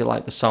I'm glad you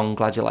like the song,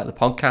 glad you like the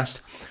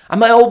podcast. And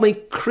my old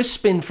mate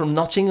Crispin from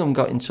Nottingham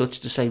got in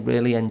touch to say,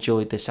 really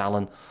enjoyed this,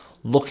 Alan.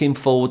 Looking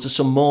forward to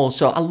some more.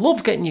 So I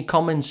love getting your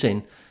comments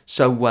in.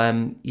 So,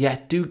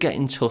 do get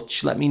in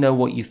touch. Let me know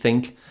what you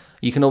think.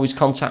 You can always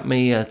contact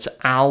me at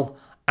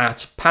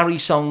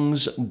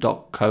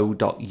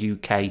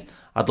al@parrysongs.co.uk.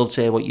 I'd love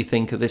to hear what you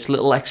think of this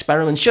little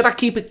experiment. Should I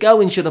keep it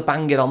going? Should I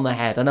bang it on the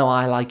head? I know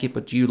I like it,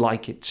 but do you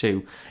like it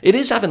too? It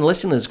is having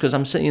listeners because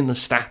I'm seeing the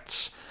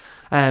stats.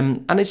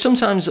 And it's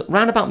sometimes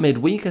around about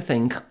midweek, I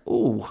think, I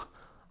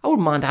wouldn't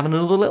mind having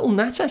another little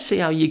natter, see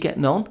how you're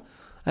getting on,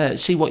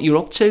 see what you're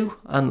up to,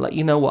 and let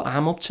you know what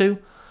I'm up to.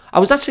 I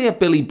was actually at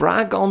Billy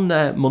Bragg on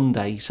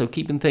Monday, so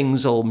keeping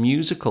things all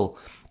musical.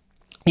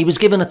 He was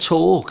giving a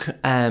talk,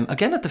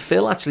 again at the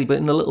Phil actually, but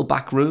in the little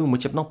back room,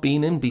 which I've not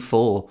been in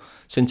before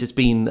since it's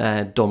been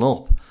done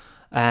up.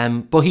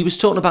 But he was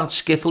talking about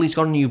skiffle. He's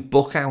got a new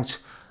book out,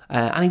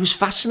 and he was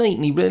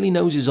fascinating. He really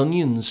knows his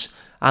onions.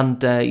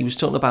 And he was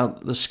talking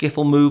about the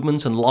skiffle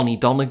movement and Lonnie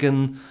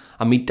Donegan.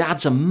 And my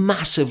dad's a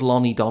massive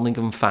Lonnie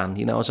Donegan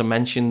fan, as I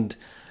mentioned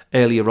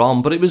earlier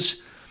on. But it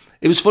was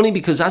funny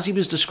because as he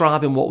was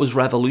describing what was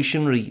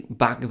revolutionary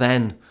back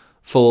then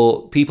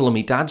for people of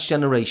my dad's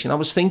generation, I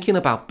was thinking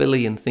about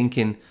Billy and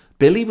thinking,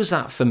 Billy was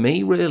that for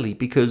me, really,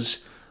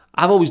 because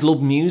I've always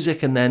loved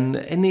music. And then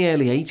in the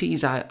early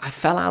 80s, I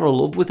fell out of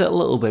love with it a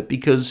little bit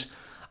because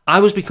I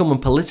was becoming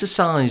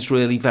politicised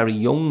really very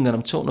young. And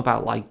I'm talking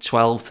about like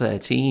 12,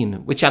 13,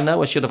 which I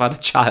know I should have had a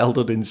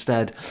childhood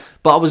instead.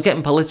 But I was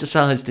getting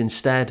politicised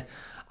instead.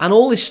 And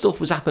all this stuff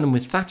was happening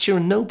with Thatcher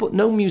and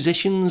no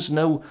musicians,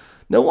 no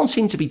one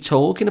seemed to be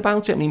talking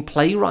about it. I mean,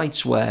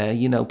 playwrights were,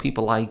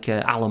 people like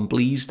Alan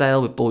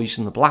Bleasdale with Boys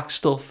in the Black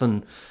stuff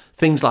and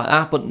things like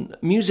that.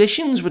 But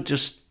musicians were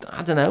just,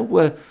 I don't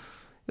know,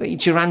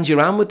 Duran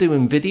Duran were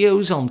doing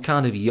videos on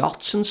kind of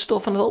yachts and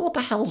stuff. And I thought, what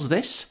the hell's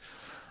this?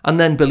 And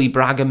then Billy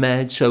Bragg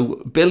emerged.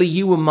 So, Billy,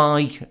 you were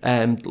my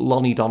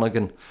Lonnie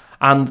Donegan.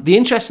 And the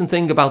interesting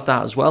thing about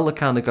that as well, that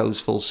kind of goes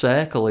full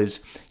circle,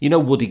 is,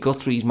 Woody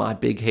Guthrie's my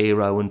big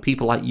hero and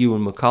people like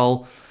Ewan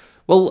McCall.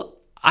 Well,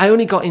 I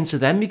only got into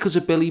them because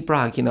of Billy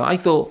Bragg. I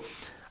thought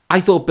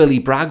Billy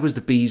Bragg was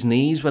the bee's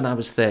knees when I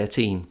was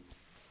 13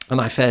 and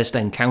I first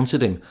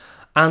encountered him.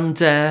 And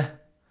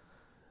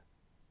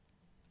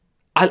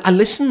I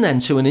listened then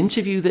to an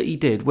interview that he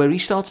did where he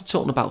started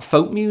talking about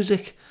folk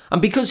music.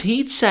 And because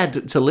he'd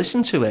said to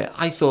listen to it,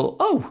 I thought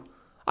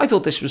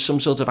this was some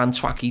sort of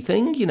Antwacky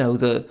thing,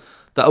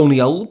 that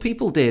only old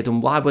people did.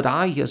 And why would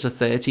I, as a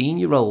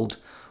 13-year-old,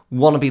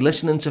 want to be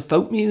listening to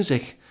folk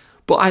music?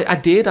 But I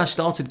did. I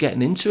started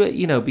getting into it,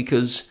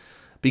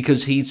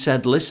 because he'd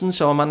said listen.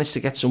 So I managed to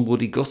get some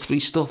Woody Guthrie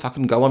stuff. I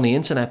couldn't go on the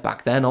internet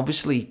back then,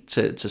 obviously,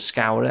 to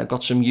scour it. I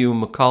got some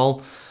Ewan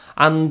McCall.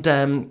 And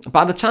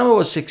by the time I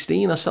was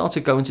 16, I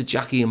started going to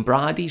Jackie and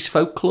Bridie's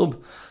folk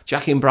club.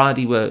 Jackie and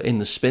Bridie were in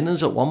the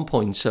Spinners at one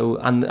point, so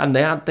and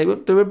they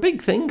were a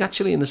big thing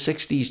actually in the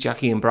 60s.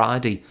 Jackie and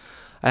Bridie,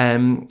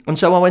 and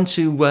so I went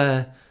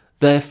to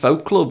their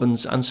folk club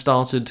and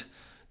started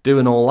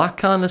doing all that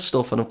kind of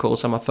stuff. And of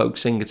course, I'm a folk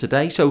singer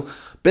today. So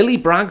Billy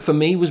Bragg for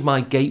me was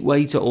my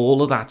gateway to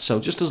all of that. So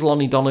just as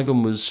Lonnie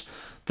Donegan was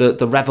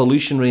the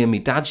revolutionary in my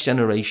dad's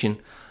generation,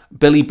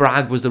 Billy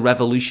Bragg was the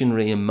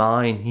revolutionary in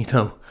mine, you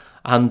know.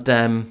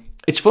 And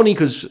it's funny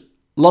because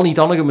Lonnie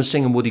Donegan was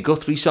singing Woody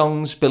Guthrie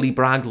songs. Billy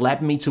Bragg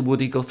led me to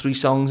Woody Guthrie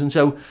songs. And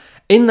so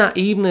in that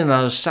evening,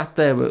 I was sat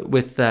there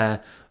with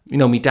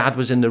my dad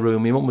was in the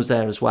room, my mum was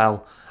there as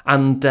well.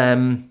 And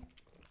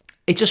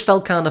it just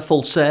felt kind of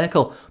full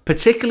circle,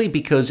 particularly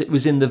because it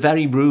was in the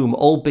very room,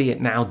 albeit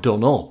now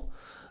done up,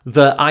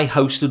 that I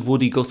hosted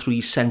Woody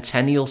Guthrie's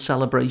centennial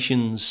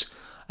celebrations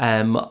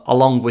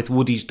along with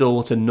Woody's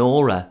daughter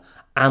Nora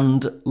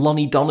and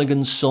Lonnie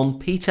Donegan's son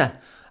Peter.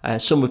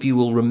 Some of you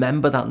will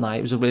remember that night.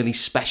 It was a really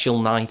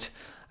special night.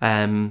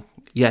 The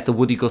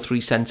Woody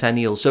Guthrie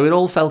centennial. So it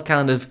all felt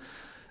kind of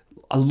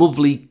a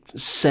lovely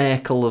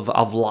circle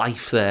of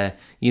life there,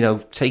 you know,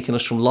 taking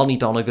us from Lonnie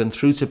Donegan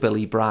through to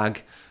Billy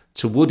Bragg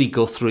to Woody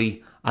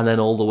Guthrie and then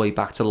all the way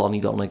back to Lonnie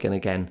Donegan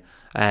again.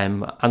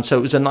 And so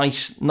it was a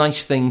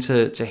nice thing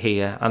to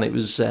hear, and it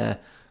was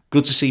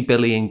good to see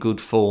Billy in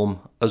good form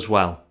as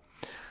well.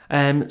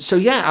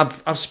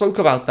 I've spoke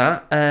about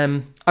that.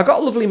 I got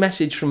a lovely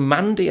message from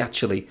Mandy,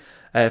 actually,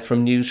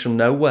 from News From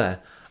Nowhere.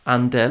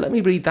 And let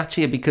me read that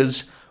to you,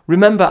 because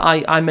remember,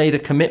 I made a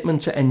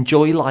commitment to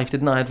enjoy life,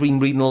 didn't I? I'd been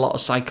reading a lot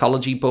of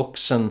psychology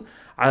books and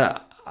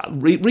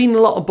reading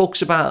a lot of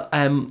books about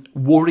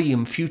worry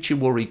and future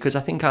worry, because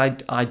I think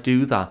I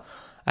do that.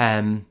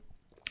 And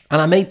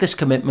I made this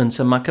commitment,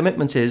 and my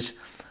commitment is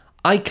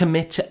I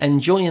commit to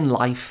enjoying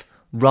life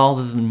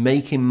rather than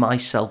making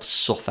myself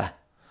suffer.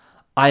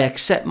 I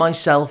accept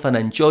myself and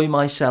enjoy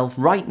myself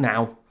right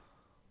now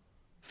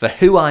for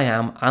who I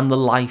am and the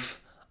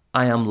life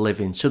I am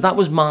living. So that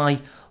was my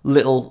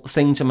little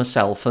thing to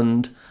myself,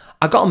 and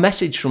I got a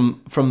message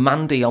from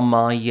Mandy on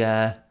my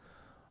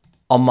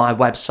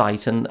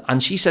website,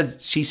 and she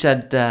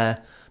said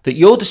that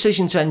your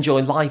decision to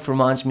enjoy life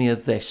reminds me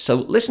of this. So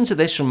listen to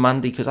this from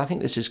Mandy, because I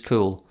think this is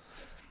cool.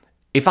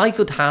 If I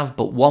could have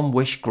but one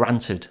wish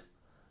granted,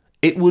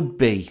 it would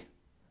be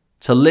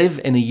to live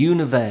in a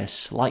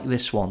universe like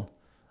this one,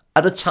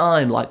 at a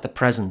time like the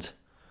present,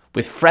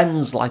 with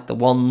friends like the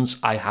ones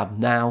I have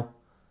now,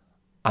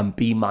 and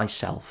be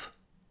myself.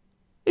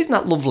 Isn't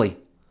that lovely?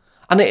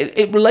 And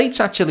it relates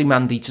actually,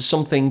 Mandy, to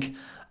something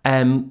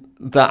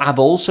that I've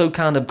also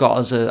kind of got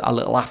as a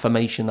little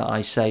affirmation that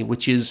I say,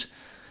 which is,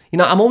 you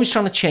know, I'm always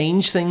trying to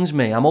change things,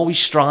 me. I'm always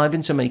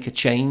striving to make a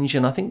change,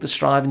 and I think the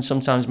striving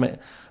sometimes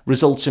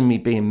results in me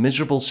being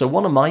miserable. So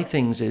one of my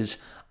things is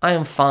I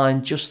am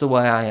fine just the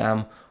way I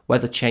am,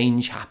 whether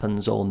change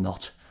happens or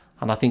not.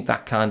 And I think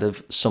that kind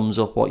of sums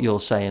up what you're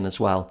saying as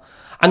well.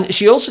 And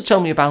she also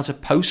told me about a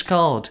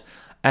postcard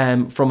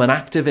from an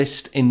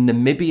activist in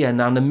Namibia.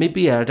 Now,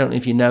 Namibia, I don't know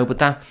if you know, but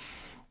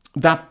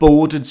that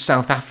bordered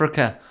South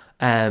Africa.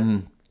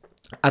 And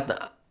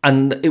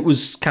it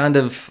was kind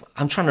of,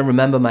 I'm trying to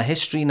remember my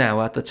history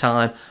now at the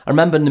time. I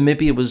remember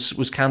Namibia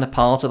was kind of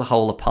part of the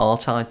whole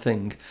apartheid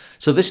thing.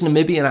 So this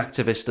Namibian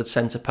activist had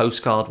sent a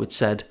postcard which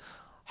said,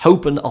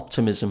 "Hope and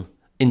optimism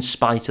in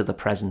spite of the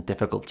present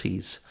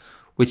difficulties,"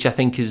 which I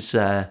think is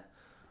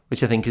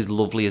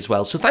lovely as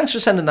well. So thanks for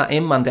sending that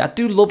in, Mandy. I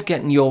do love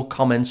getting your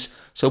comments,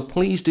 so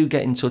please do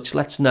get in touch.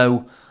 Let's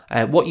know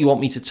what you want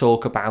me to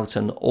talk about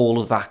and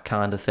all of that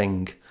kind of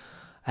thing.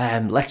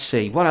 Let's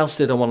see, what else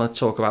did I want to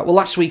talk about? Well,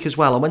 last week as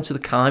well, I went to the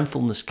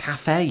Kindfulness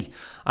Cafe,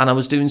 and I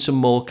was doing some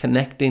more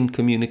connecting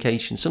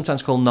communication,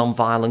 sometimes called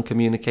non-violent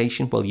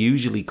communication. Well,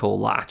 usually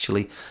call that,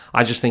 actually.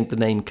 I just think the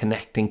name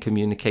connecting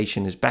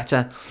communication is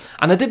better.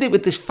 And I did it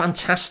with this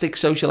fantastic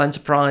social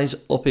enterprise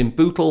up in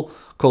Bootle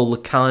called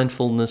the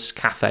Kindfulness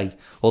Cafe,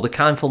 or the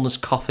Kindfulness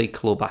Coffee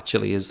Club,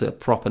 actually, is the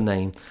proper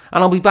name.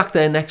 And I'll be back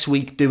there next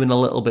week doing a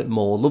little bit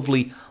more.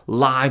 Lovely,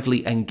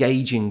 lively,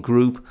 engaging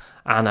group.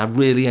 And I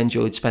really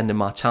enjoyed spending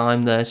my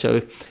time there.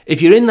 So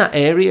if you're in that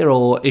area,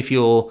 or if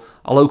you're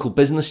a local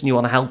business and you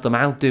want to help them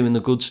out doing the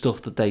good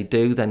stuff that they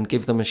do, then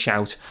give them a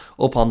shout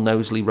up on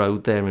Knowsley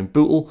Road there in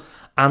Bootle.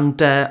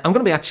 And I'm going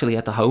to be actually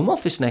at the Home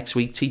Office next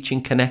week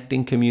teaching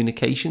connecting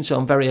communication, so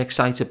I'm very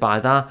excited by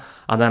that.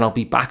 And then I'll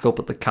be back up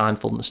at the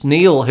Kindfulness.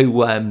 Neil,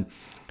 who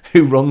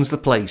runs the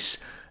place,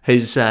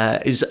 his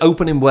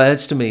opening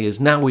words to me is,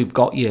 "Now we've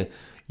got you,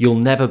 you'll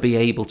never be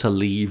able to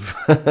leave."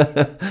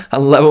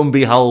 And lo and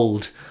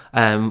behold,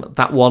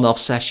 that one-off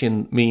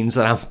session means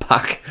that I'm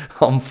back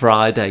on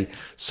Friday.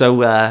 So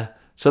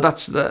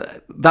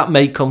that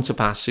may come to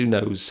pass. Who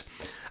knows?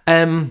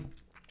 I'm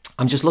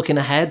just looking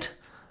ahead.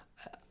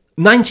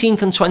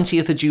 19th and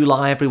 20th of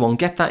July, everyone,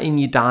 get that in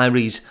your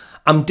diaries.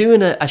 I'm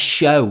doing a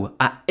show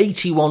at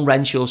 81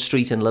 Renshaw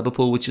Street in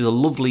Liverpool, which is a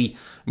lovely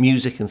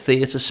music and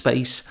theatre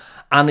space,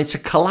 and it's a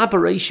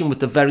collaboration with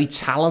the very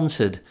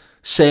talented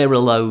Sarah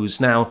Lowe's.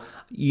 Now,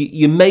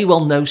 you may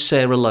well know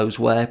Sarah Lowe's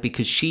work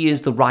because she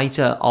is the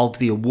writer of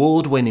the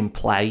award-winning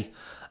play,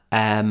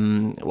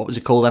 what was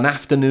it called? An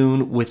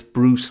Afternoon with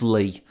Bruce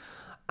Lee.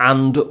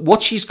 And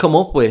what she's come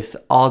up with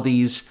are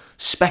these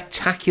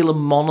spectacular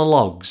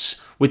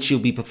monologues, which she'll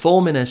be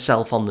performing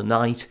herself on the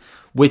night,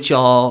 which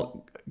are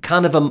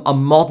kind of a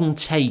modern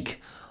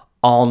take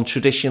on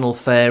traditional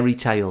fairy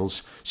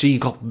tales. So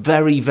you've got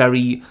very,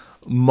 very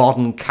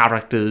modern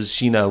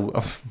characters,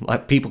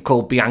 like people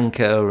called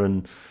Bianca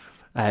and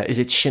is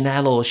it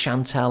Chanel or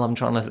Chantel? I'm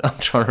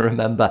trying to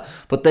remember,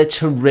 but they're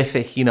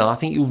terrific. I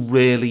think you'll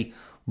really,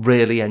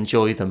 really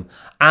enjoy them.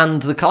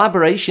 And the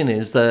collaboration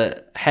is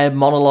that her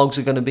monologues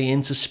are going to be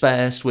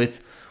interspersed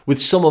with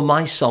some of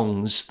my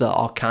songs that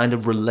are kind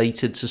of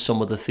related to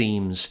some of the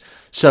themes.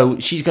 So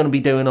she's going to be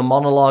doing a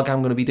monologue,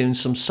 I'm going to be doing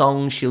some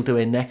songs, she'll do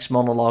a next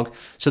monologue.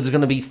 So there's going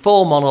to be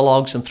 4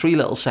 monologues and 3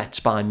 little sets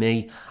by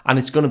me, and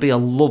it's going to be a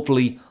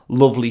lovely,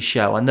 lovely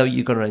show. I know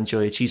you're going to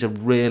enjoy it. She's a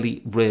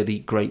really, really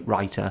great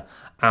writer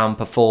and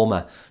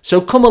performer. So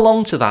come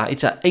along to that.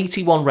 It's at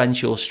 81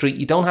 Renshaw Street.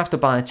 You don't have to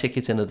buy a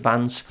ticket in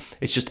advance.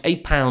 It's just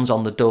 £8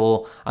 on the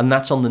door, and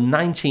that's on the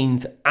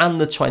 19th and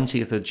the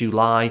 20th of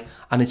July,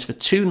 and it's for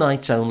 2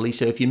 nights only.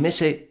 So if you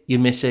miss it, you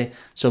miss it.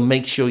 So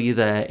make sure you're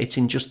there. It's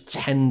in just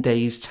 10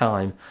 days'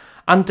 time.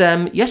 And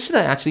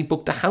yesterday I actually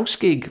booked a house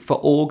gig for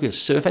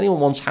August. So if anyone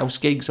wants house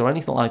gigs or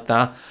anything like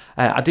that,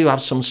 I do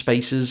have some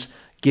spaces.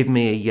 Give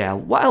me a yell.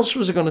 What else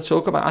was I going to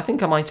talk about? I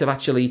think I might have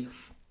actually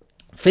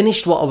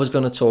finished what I was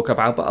going to talk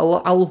about, but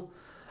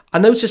I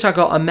noticed I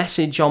got a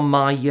message on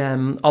my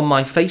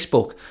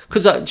Facebook,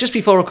 because just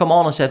before I come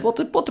on I said, what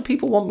do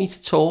people want me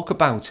to talk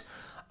about?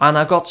 And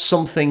I got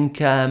something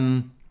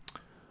from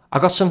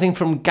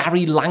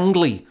Gary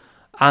Langley,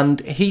 and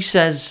he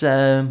says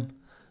the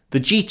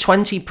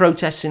G20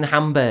 protests in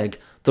Hamburg,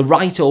 the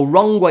right or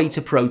wrong way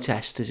to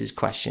protest is his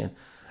question.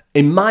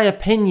 In my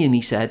opinion,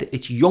 he said,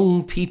 it's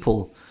young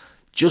people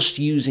just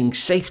using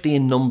safety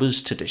in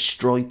numbers to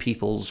destroy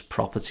people's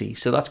property.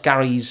 So that's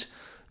Gary's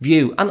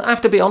view. And I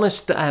have to be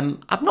honest,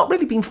 I've not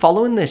really been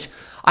following this.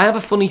 I have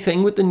a funny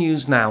thing with the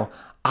news now.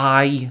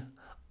 I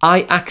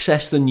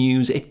access the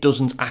news, it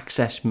doesn't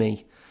access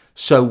me.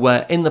 So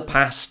in the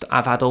past,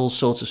 I've had all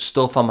sorts of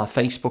stuff on my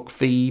Facebook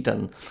feed,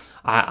 and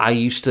I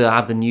used to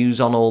have the news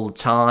on all the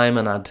time,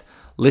 and I'd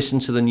listen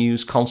to the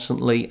news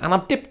constantly. And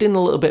I've dipped in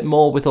a little bit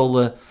more with all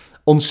the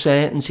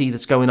uncertainty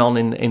that's going on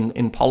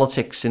in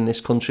politics in this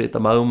country at the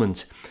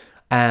moment.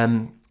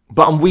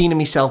 But I'm weaning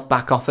myself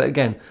back off it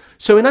again.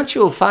 So in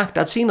actual fact,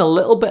 I'd seen a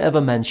little bit of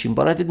a mention,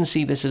 but I didn't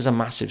see this as a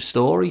massive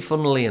story,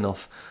 funnily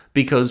enough,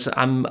 because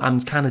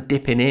I'm kind of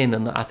dipping in,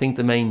 and I think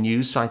the main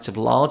news sites have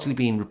largely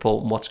been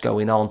reporting what's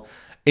going on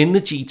in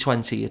the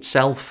G20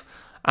 itself.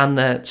 And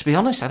to be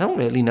honest, I don't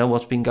really know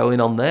what's been going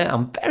on there.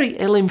 I'm very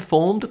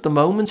ill-informed at the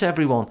moment,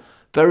 everyone.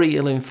 Very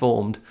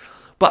ill-informed.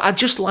 But I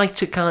just like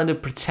to kind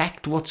of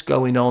protect what's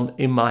going on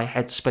in my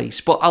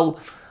headspace. But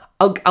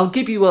I'll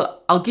give you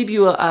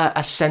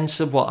a sense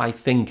of what I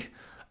think.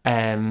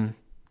 I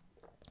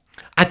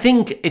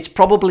think it's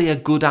probably a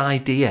good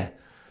idea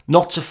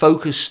not to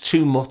focus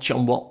too much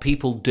on what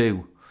people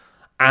do,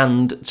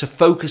 and to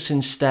focus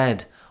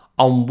instead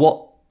on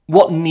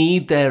what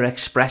need they're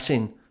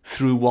expressing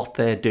through what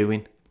they're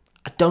doing.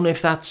 I don't know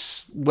if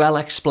that's well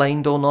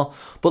explained or not,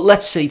 but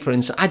let's say, for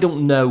instance, I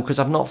don't know because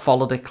I've not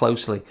followed it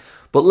closely,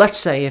 but let's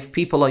say if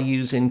people are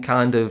using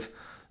kind of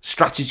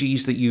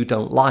strategies that you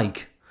don't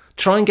like,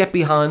 try and get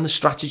behind the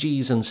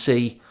strategies and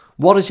see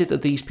what is it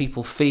that these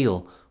people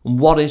feel and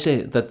what is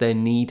it that they're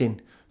needing.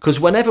 Because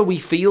whenever we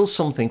feel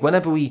something,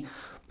 whenever we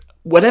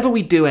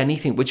do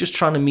anything, we're just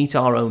trying to meet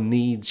our own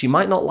needs. You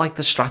might not like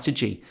the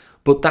strategy,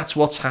 but that's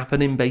what's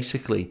happening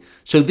basically.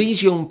 So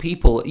these young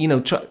people,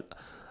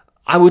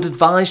 I would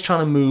advise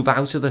trying to move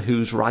out of the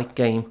who's right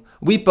game.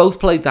 We both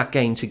played that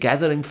game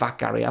together, in fact,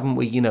 Gary, haven't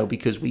we?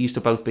 Because we used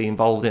to both be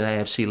involved in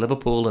AFC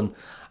Liverpool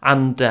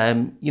and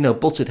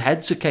butted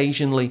heads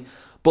occasionally.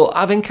 But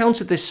I've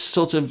encountered this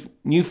sort of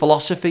new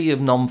philosophy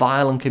of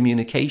non-violent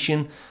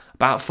communication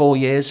about 4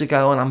 years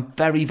ago, and I'm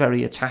very,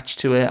 very attached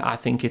to it. I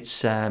think it's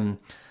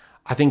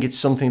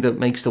something that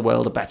makes the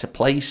world a better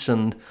place.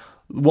 And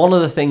one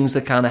of the things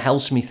that kind of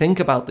helps me think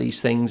about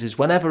these things is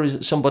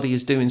whenever somebody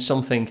is doing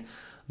something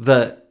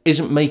that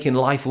isn't making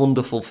life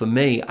wonderful for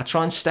me, I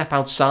try and step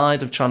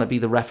outside of trying to be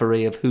the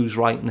referee of who's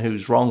right and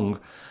who's wrong,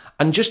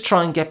 and just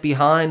try and get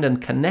behind and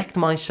connect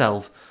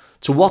myself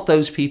to what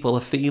those people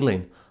are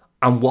feeling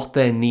and what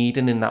they're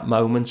needing in that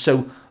moment.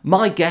 So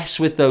my guess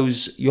with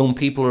those young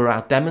people who are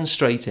out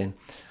demonstrating,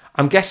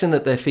 I'm guessing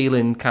that they're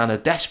feeling kind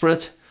of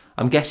desperate.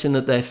 I'm guessing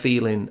that they're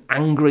feeling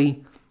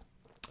angry.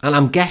 And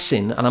I'm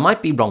guessing, and I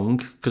might be wrong,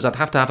 because I'd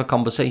have to have a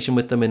conversation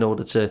with them in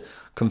order to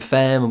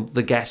confirm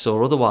the guess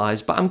or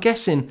otherwise, but I'm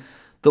guessing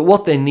that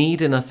what they're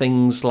needing are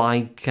things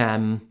like,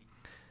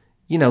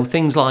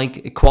 things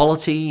like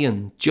equality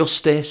and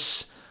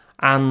justice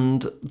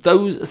and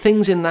those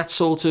things in that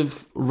sort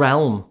of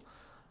realm.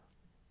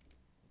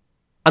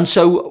 And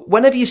so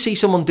whenever you see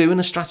someone doing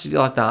a strategy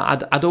like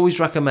that, I'd always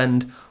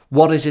recommend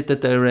What is it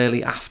that they're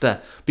really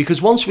after?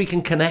 Because once we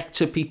can connect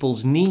to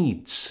people's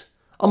needs,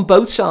 on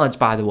both sides,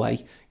 by the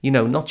way,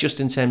 not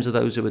just in terms of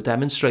those who are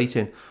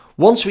demonstrating,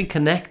 once we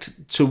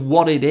connect to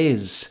what it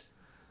is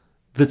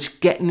that's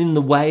getting in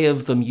the way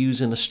of them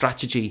using a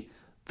strategy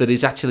that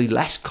is actually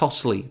less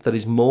costly, that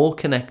is more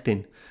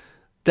connecting,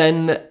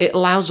 then it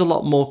allows a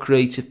lot more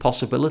creative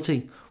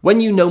possibility. When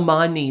you know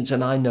my needs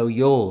and I know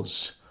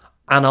yours,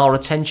 and our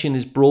attention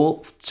is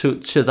brought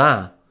to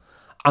that,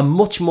 I'm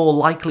much more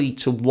likely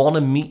to want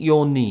to meet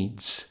your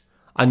needs,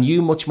 and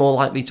you much more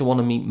likely to want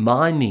to meet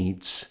my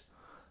needs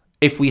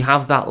if we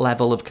have that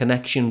level of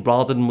connection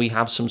rather than we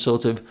have some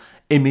sort of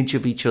image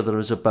of each other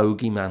as a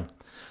bogeyman.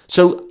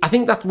 So I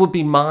think that would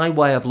be my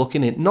way of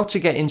looking at it, not to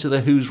get into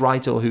the who's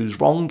right or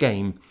who's wrong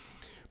game,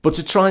 but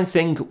to try and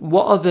think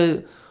what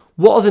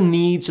are the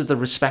needs of the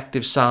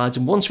respective sides,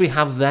 and once we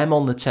have them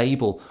on the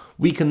table,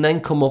 we can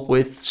then come up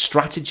with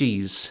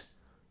strategies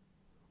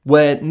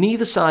where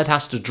neither side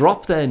has to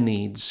drop their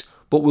needs,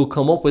 but we'll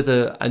come up with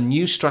a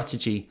new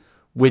strategy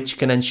which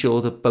can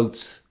ensure that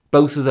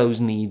both of those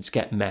needs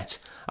get met.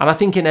 And I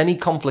think in any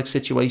conflict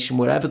situation,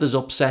 wherever there's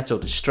upset or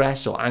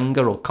distress or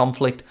anger or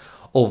conflict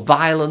or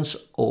violence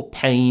or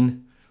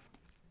pain,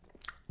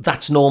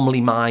 that's normally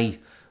my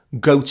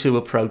go-to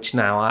approach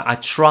now. I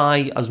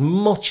try as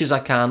much as I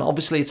can.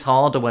 Obviously, it's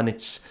harder when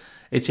it's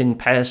in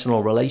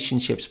personal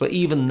relationships, but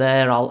even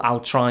there,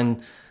 I'll try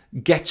and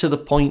get to the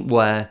point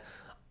where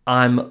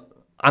I'm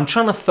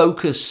trying to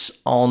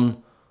focus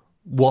on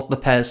what the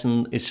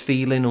person is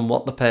feeling and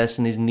what the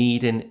person is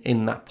needing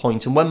in that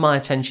point. And when my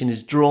attention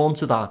is drawn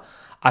to that,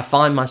 I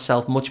find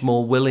myself much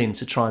more willing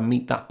to try and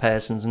meet that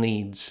person's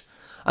needs.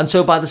 And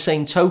so by the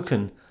same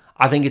token,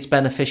 I think it's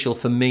beneficial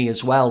for me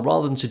as well,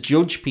 rather than to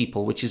judge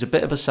people, which is a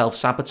bit of a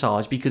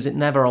self-sabotage because it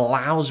never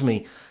allows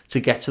me to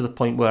get to the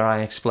point where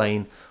I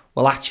explain,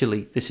 well,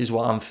 actually, this is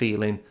what I'm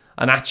feeling,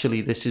 and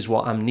actually, this is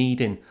what I'm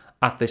needing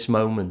at this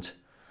moment.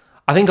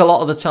 I think a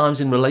lot of the times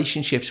in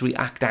relationships, we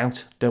act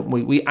out, don't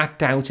we? We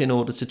act out in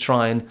order to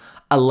try and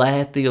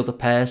alert the other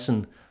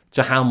person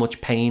to how much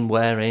pain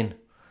we're in.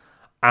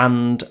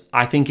 And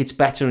I think it's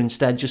better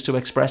instead just to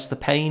express the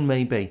pain,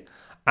 maybe.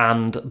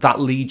 And that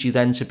leads you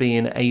then to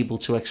being able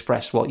to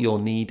express what your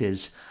need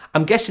is.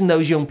 I'm guessing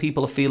those young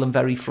people are feeling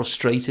very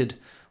frustrated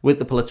with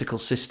the political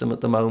system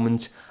at the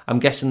moment. I'm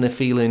guessing they're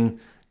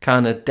feeling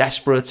kind of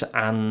desperate,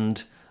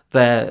 and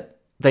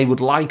they would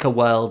like a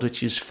world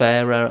which is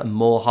fairer and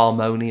more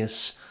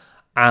harmonious,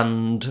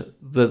 and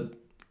that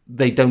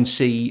they don't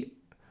see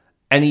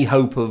any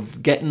hope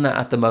of getting that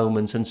at the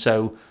moment. And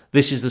so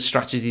this is the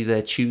strategy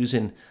they're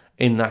choosing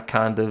in that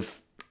kind of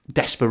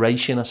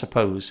desperation, I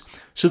suppose.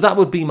 So that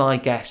would be my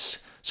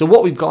guess. So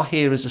what we've got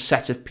here is a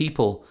set of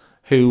people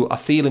who are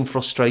feeling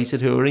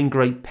frustrated, who are in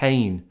great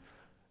pain,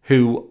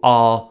 who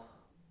are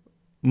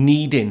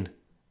needing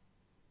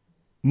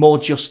more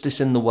justice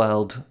in the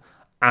world.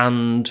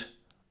 And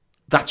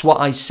that's what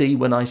I see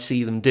when I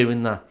see them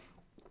doing that.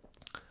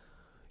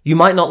 You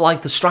might not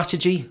like the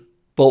strategy,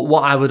 but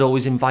what I would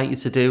always invite you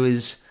to do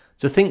is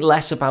to think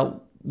less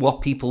about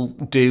what people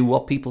do,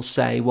 what people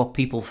say, what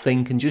people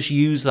think, and just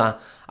use that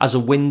as a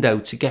window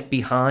to get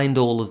behind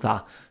all of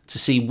that, to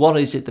see what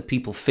is it that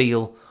people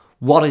feel,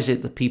 what is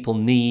it that people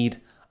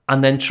need,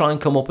 and then try and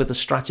come up with a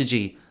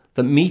strategy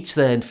that meets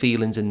their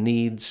feelings and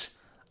needs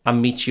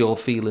and meets your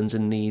feelings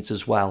and needs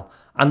as well.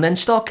 And then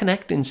start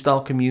connecting,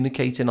 start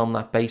communicating on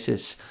that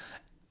basis.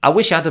 I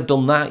wish I'd have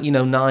done that,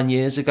 9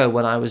 years ago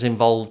when I was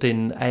involved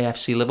in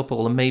AFC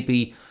Liverpool, and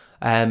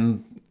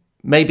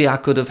maybe I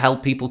could have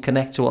helped people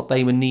connect to what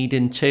they were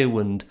needing too.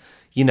 And,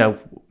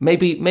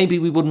 maybe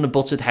we wouldn't have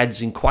butted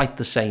heads in quite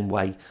the same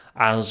way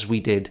as we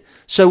did.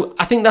 So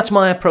I think that's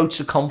my approach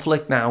to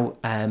conflict now.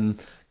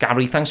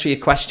 Gary, thanks for your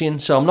question.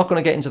 So I'm not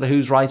going to get into the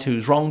who's right,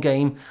 who's wrong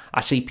game. I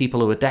see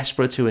people who are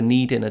desperate, who are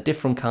needing a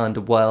different kind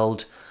of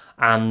world.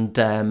 And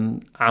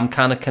I'm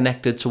kind of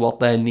connected to what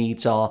their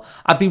needs are.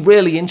 I'd be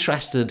really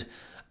interested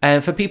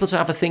for people to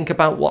have a think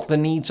about what the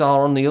needs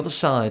are on the other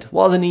side.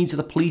 What are the needs of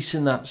the police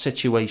in that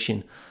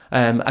situation?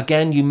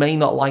 Again, you may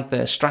not like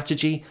their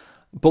strategy,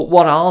 but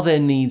what are their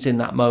needs in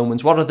that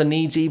moment? What are the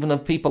needs even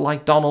of people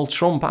like Donald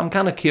Trump? I'm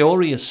kind of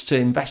curious to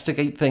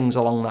investigate things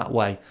along that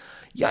way.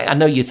 Yeah, I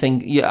know you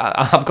think,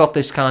 I've got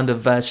this kind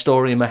of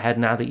story in my head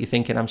now that you're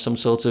thinking I'm some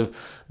sort of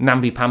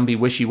namby-pamby,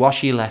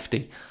 wishy-washy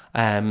lefty.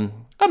 And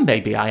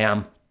maybe I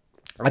am.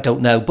 I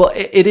don't know. But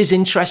it is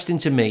interesting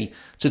to me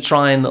to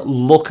try and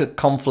look at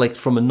conflict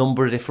from a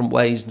number of different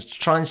ways and to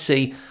try and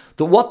see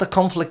that what the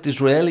conflict is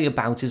really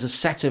about is a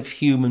set of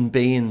human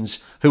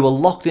beings who are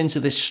locked into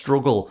this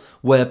struggle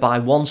whereby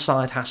one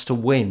side has to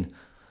win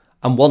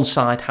and one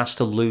side has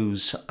to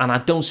lose. And I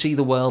don't see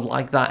the world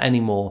like that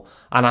anymore.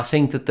 And I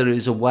think that there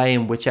is a way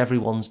in which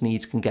everyone's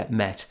needs can get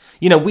met.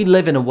 We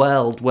live in a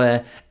world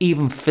where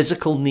even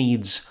physical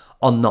needs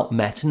are not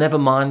met, never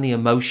mind the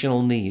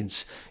emotional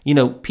needs.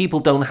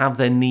 People don't have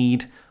their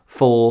need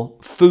for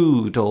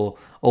food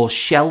or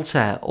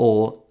shelter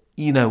or,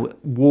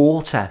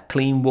 water,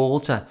 clean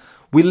water.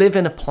 We live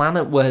in a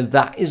planet where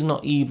that is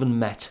not even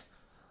met.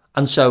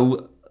 And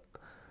so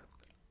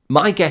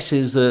My guess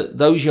is that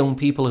those young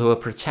people who are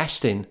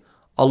protesting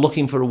are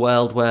looking for a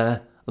world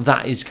where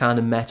that is kind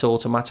of met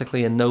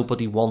automatically and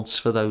nobody wants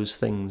for those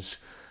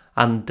things.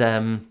 And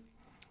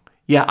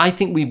I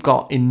think we've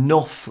got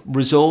enough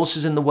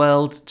resources in the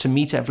world to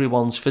meet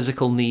everyone's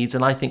physical needs,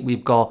 and I think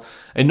we've got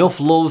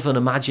enough love and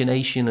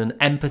imagination and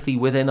empathy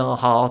within our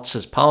hearts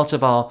as part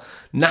of our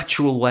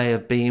natural way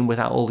of being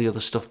without all the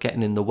other stuff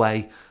getting in the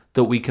way,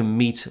 that we can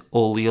meet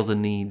all the other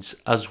needs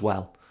as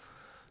well.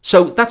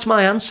 So that's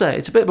my answer.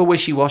 It's a bit of a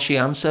wishy-washy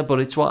answer,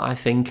 but it's what I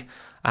think,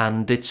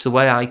 and it's the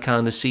way I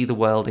kind of see the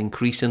world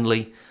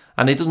increasingly.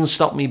 And it doesn't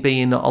stop me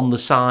being on the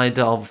side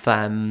of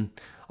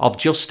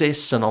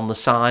justice and on the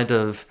side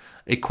of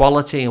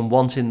equality and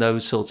wanting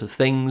those sorts of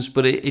things,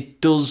 but it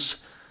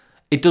does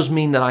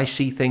mean that I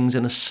see things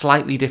in a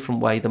slightly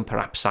different way than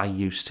perhaps I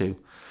used to.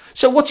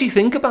 So what do you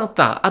think about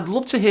that? I'd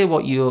love to hear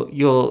what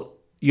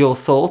your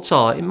thoughts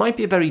are. It might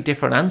be a very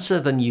different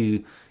answer than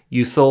you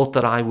thought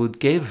that I would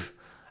give,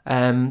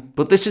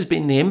 but this has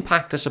been the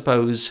impact, I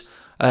suppose,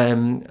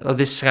 of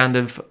this kind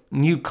of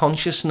new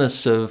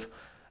consciousness of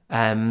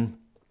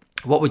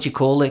what would you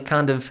call it,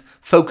 kind of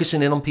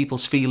focusing in on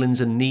people's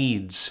feelings and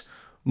needs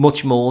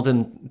much more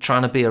than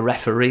trying to be a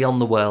referee on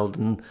the world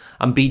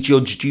and be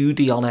Judge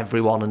Judy on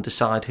everyone and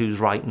decide who's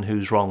right and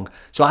who's wrong.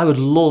 So I would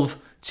love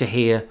to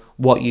hear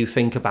what you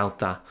think about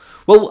that.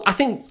 Well, I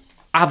think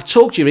I've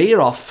talked your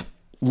ear off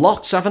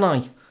lots, haven't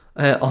I,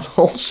 on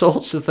all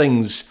sorts of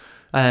things.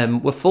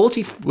 We're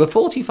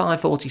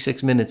 45,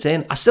 46 minutes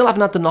in. I still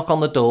haven't had the knock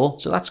on the door,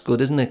 so that's good,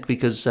 isn't it?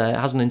 Because it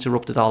hasn't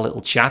interrupted our little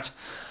chat.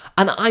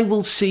 And I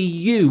will see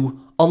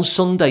you on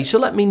Sunday. So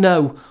let me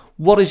know,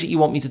 what is it you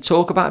want me to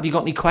talk about? Have you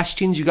got any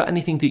questions? You got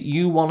anything that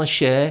you want to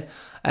share?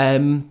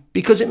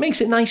 Because it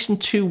makes it nice in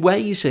two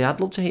ways here. I'd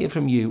love to hear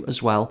from you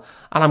as well.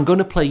 And I'm going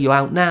to play you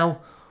out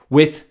now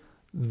with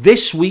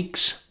this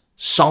week's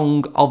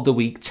Song of the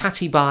Week.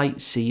 Tatty bye.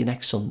 See you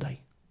next Sunday.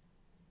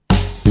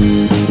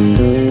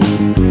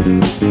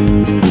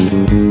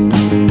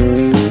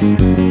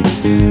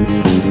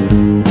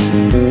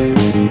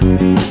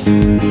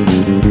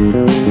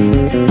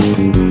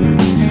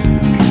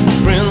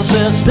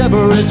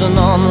 Deborah is an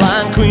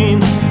online queen,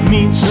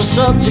 meets the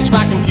subjects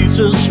by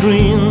computer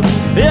screen.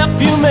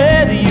 If you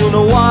met her, you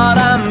know what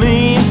I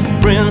mean.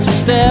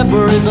 Princess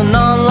Deborah is an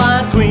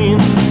online queen.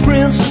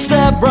 Princess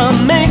Deborah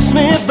makes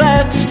me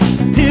vexed.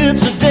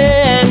 It's a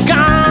day and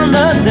gone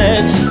the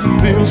next.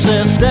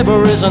 Princess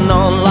Deborah is an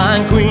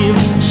online queen.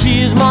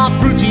 She's more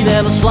fruity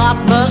than a slot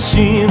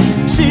machine.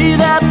 See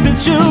that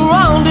picture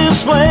on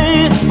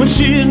display? When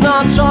she's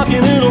not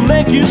talking, it'll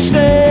make you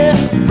stay.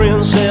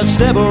 Princess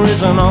Deborah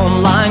is an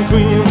online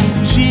queen.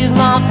 She's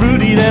more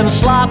fruity than a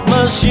slot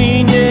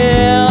machine,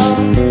 yeah.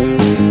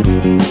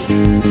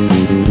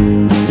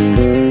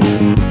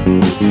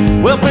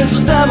 Well,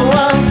 Princess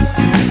Deborah,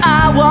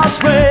 I was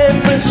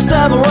brave. Princess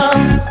Deborah,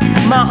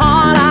 my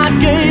heart I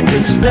gave.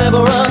 Princess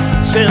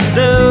Deborah said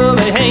to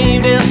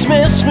behave,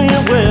 dismiss me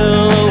with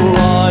a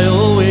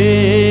royal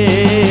way.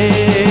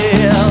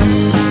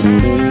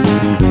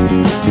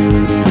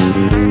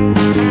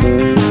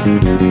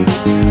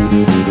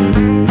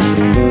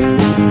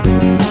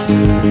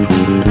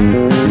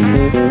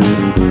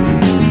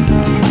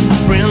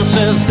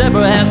 Princess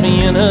Deborah has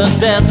me in her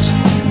debt.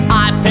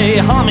 I pay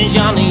homage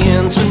on the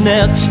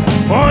internet.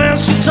 When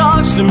she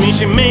talks to me,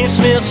 she makes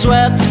me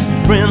sweat.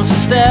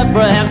 Princess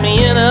Deborah has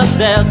me in her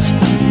debt.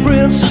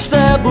 Princess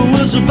Deborah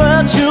was a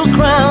virtual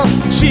crown.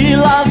 She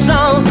loves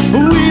on,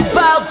 we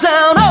bow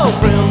down. Oh,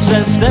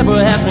 Princess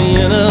Deborah has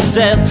me in her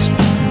debt.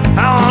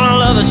 I wanna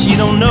love her, she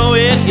don't know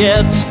it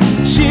yet.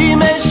 She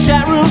makes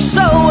chat rooms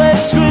so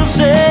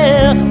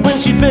exquisite when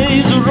she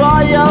pays a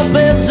royal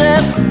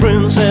visit.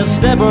 Princess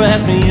Deborah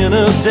has me in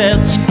her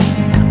debt.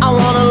 I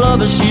wanna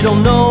love her, she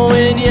don't know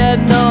it yet,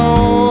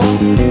 no.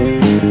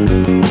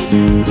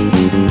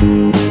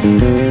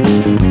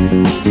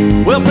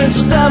 Well,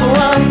 Princess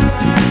Deborah,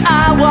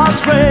 I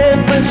was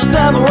brave. Princess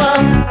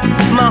Deborah,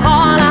 my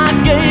heart I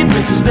gave.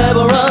 Princess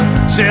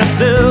Deborah said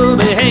to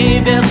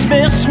behave,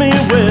 dismiss me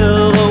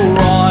with a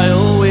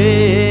royal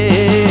way.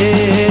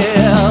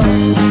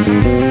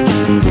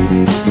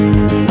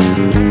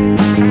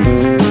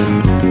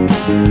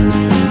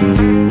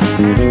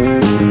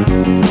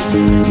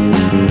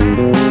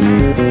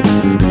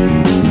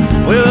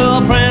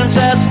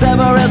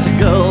 Deborah's a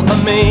girl for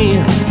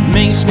me,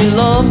 makes me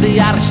love the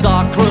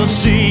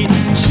aristocracy.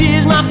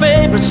 She's my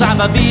favorite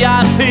cyber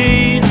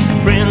VIP.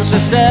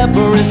 Princess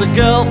Deborah is a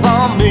girl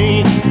for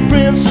me.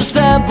 Princess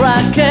Deborah,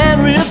 I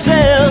can't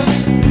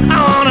resist.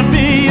 I wanna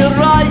be a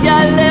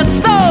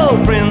royalist. Oh,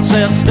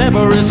 Princess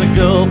Deborah is a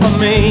girl for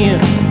me.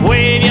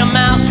 Wave your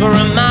mouse for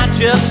her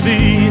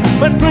majesty.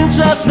 When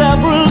Princess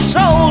Deborah's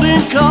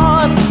holding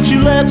court, she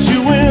lets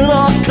you in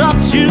or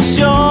cuts you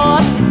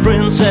short.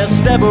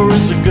 Princess Deborah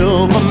is a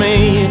girl for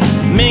me,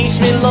 makes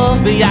me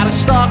love the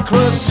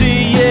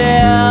aristocracy,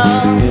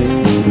 yeah.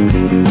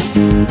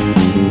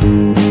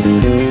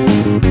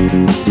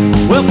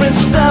 Well,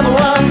 Princess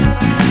Deborah,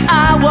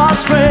 I was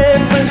best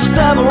friend, Princess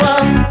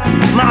Deborah.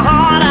 My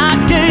heart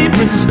I gave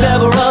Princess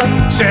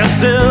Deborah. Said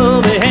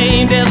to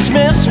behave,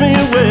 dismiss me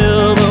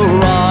well.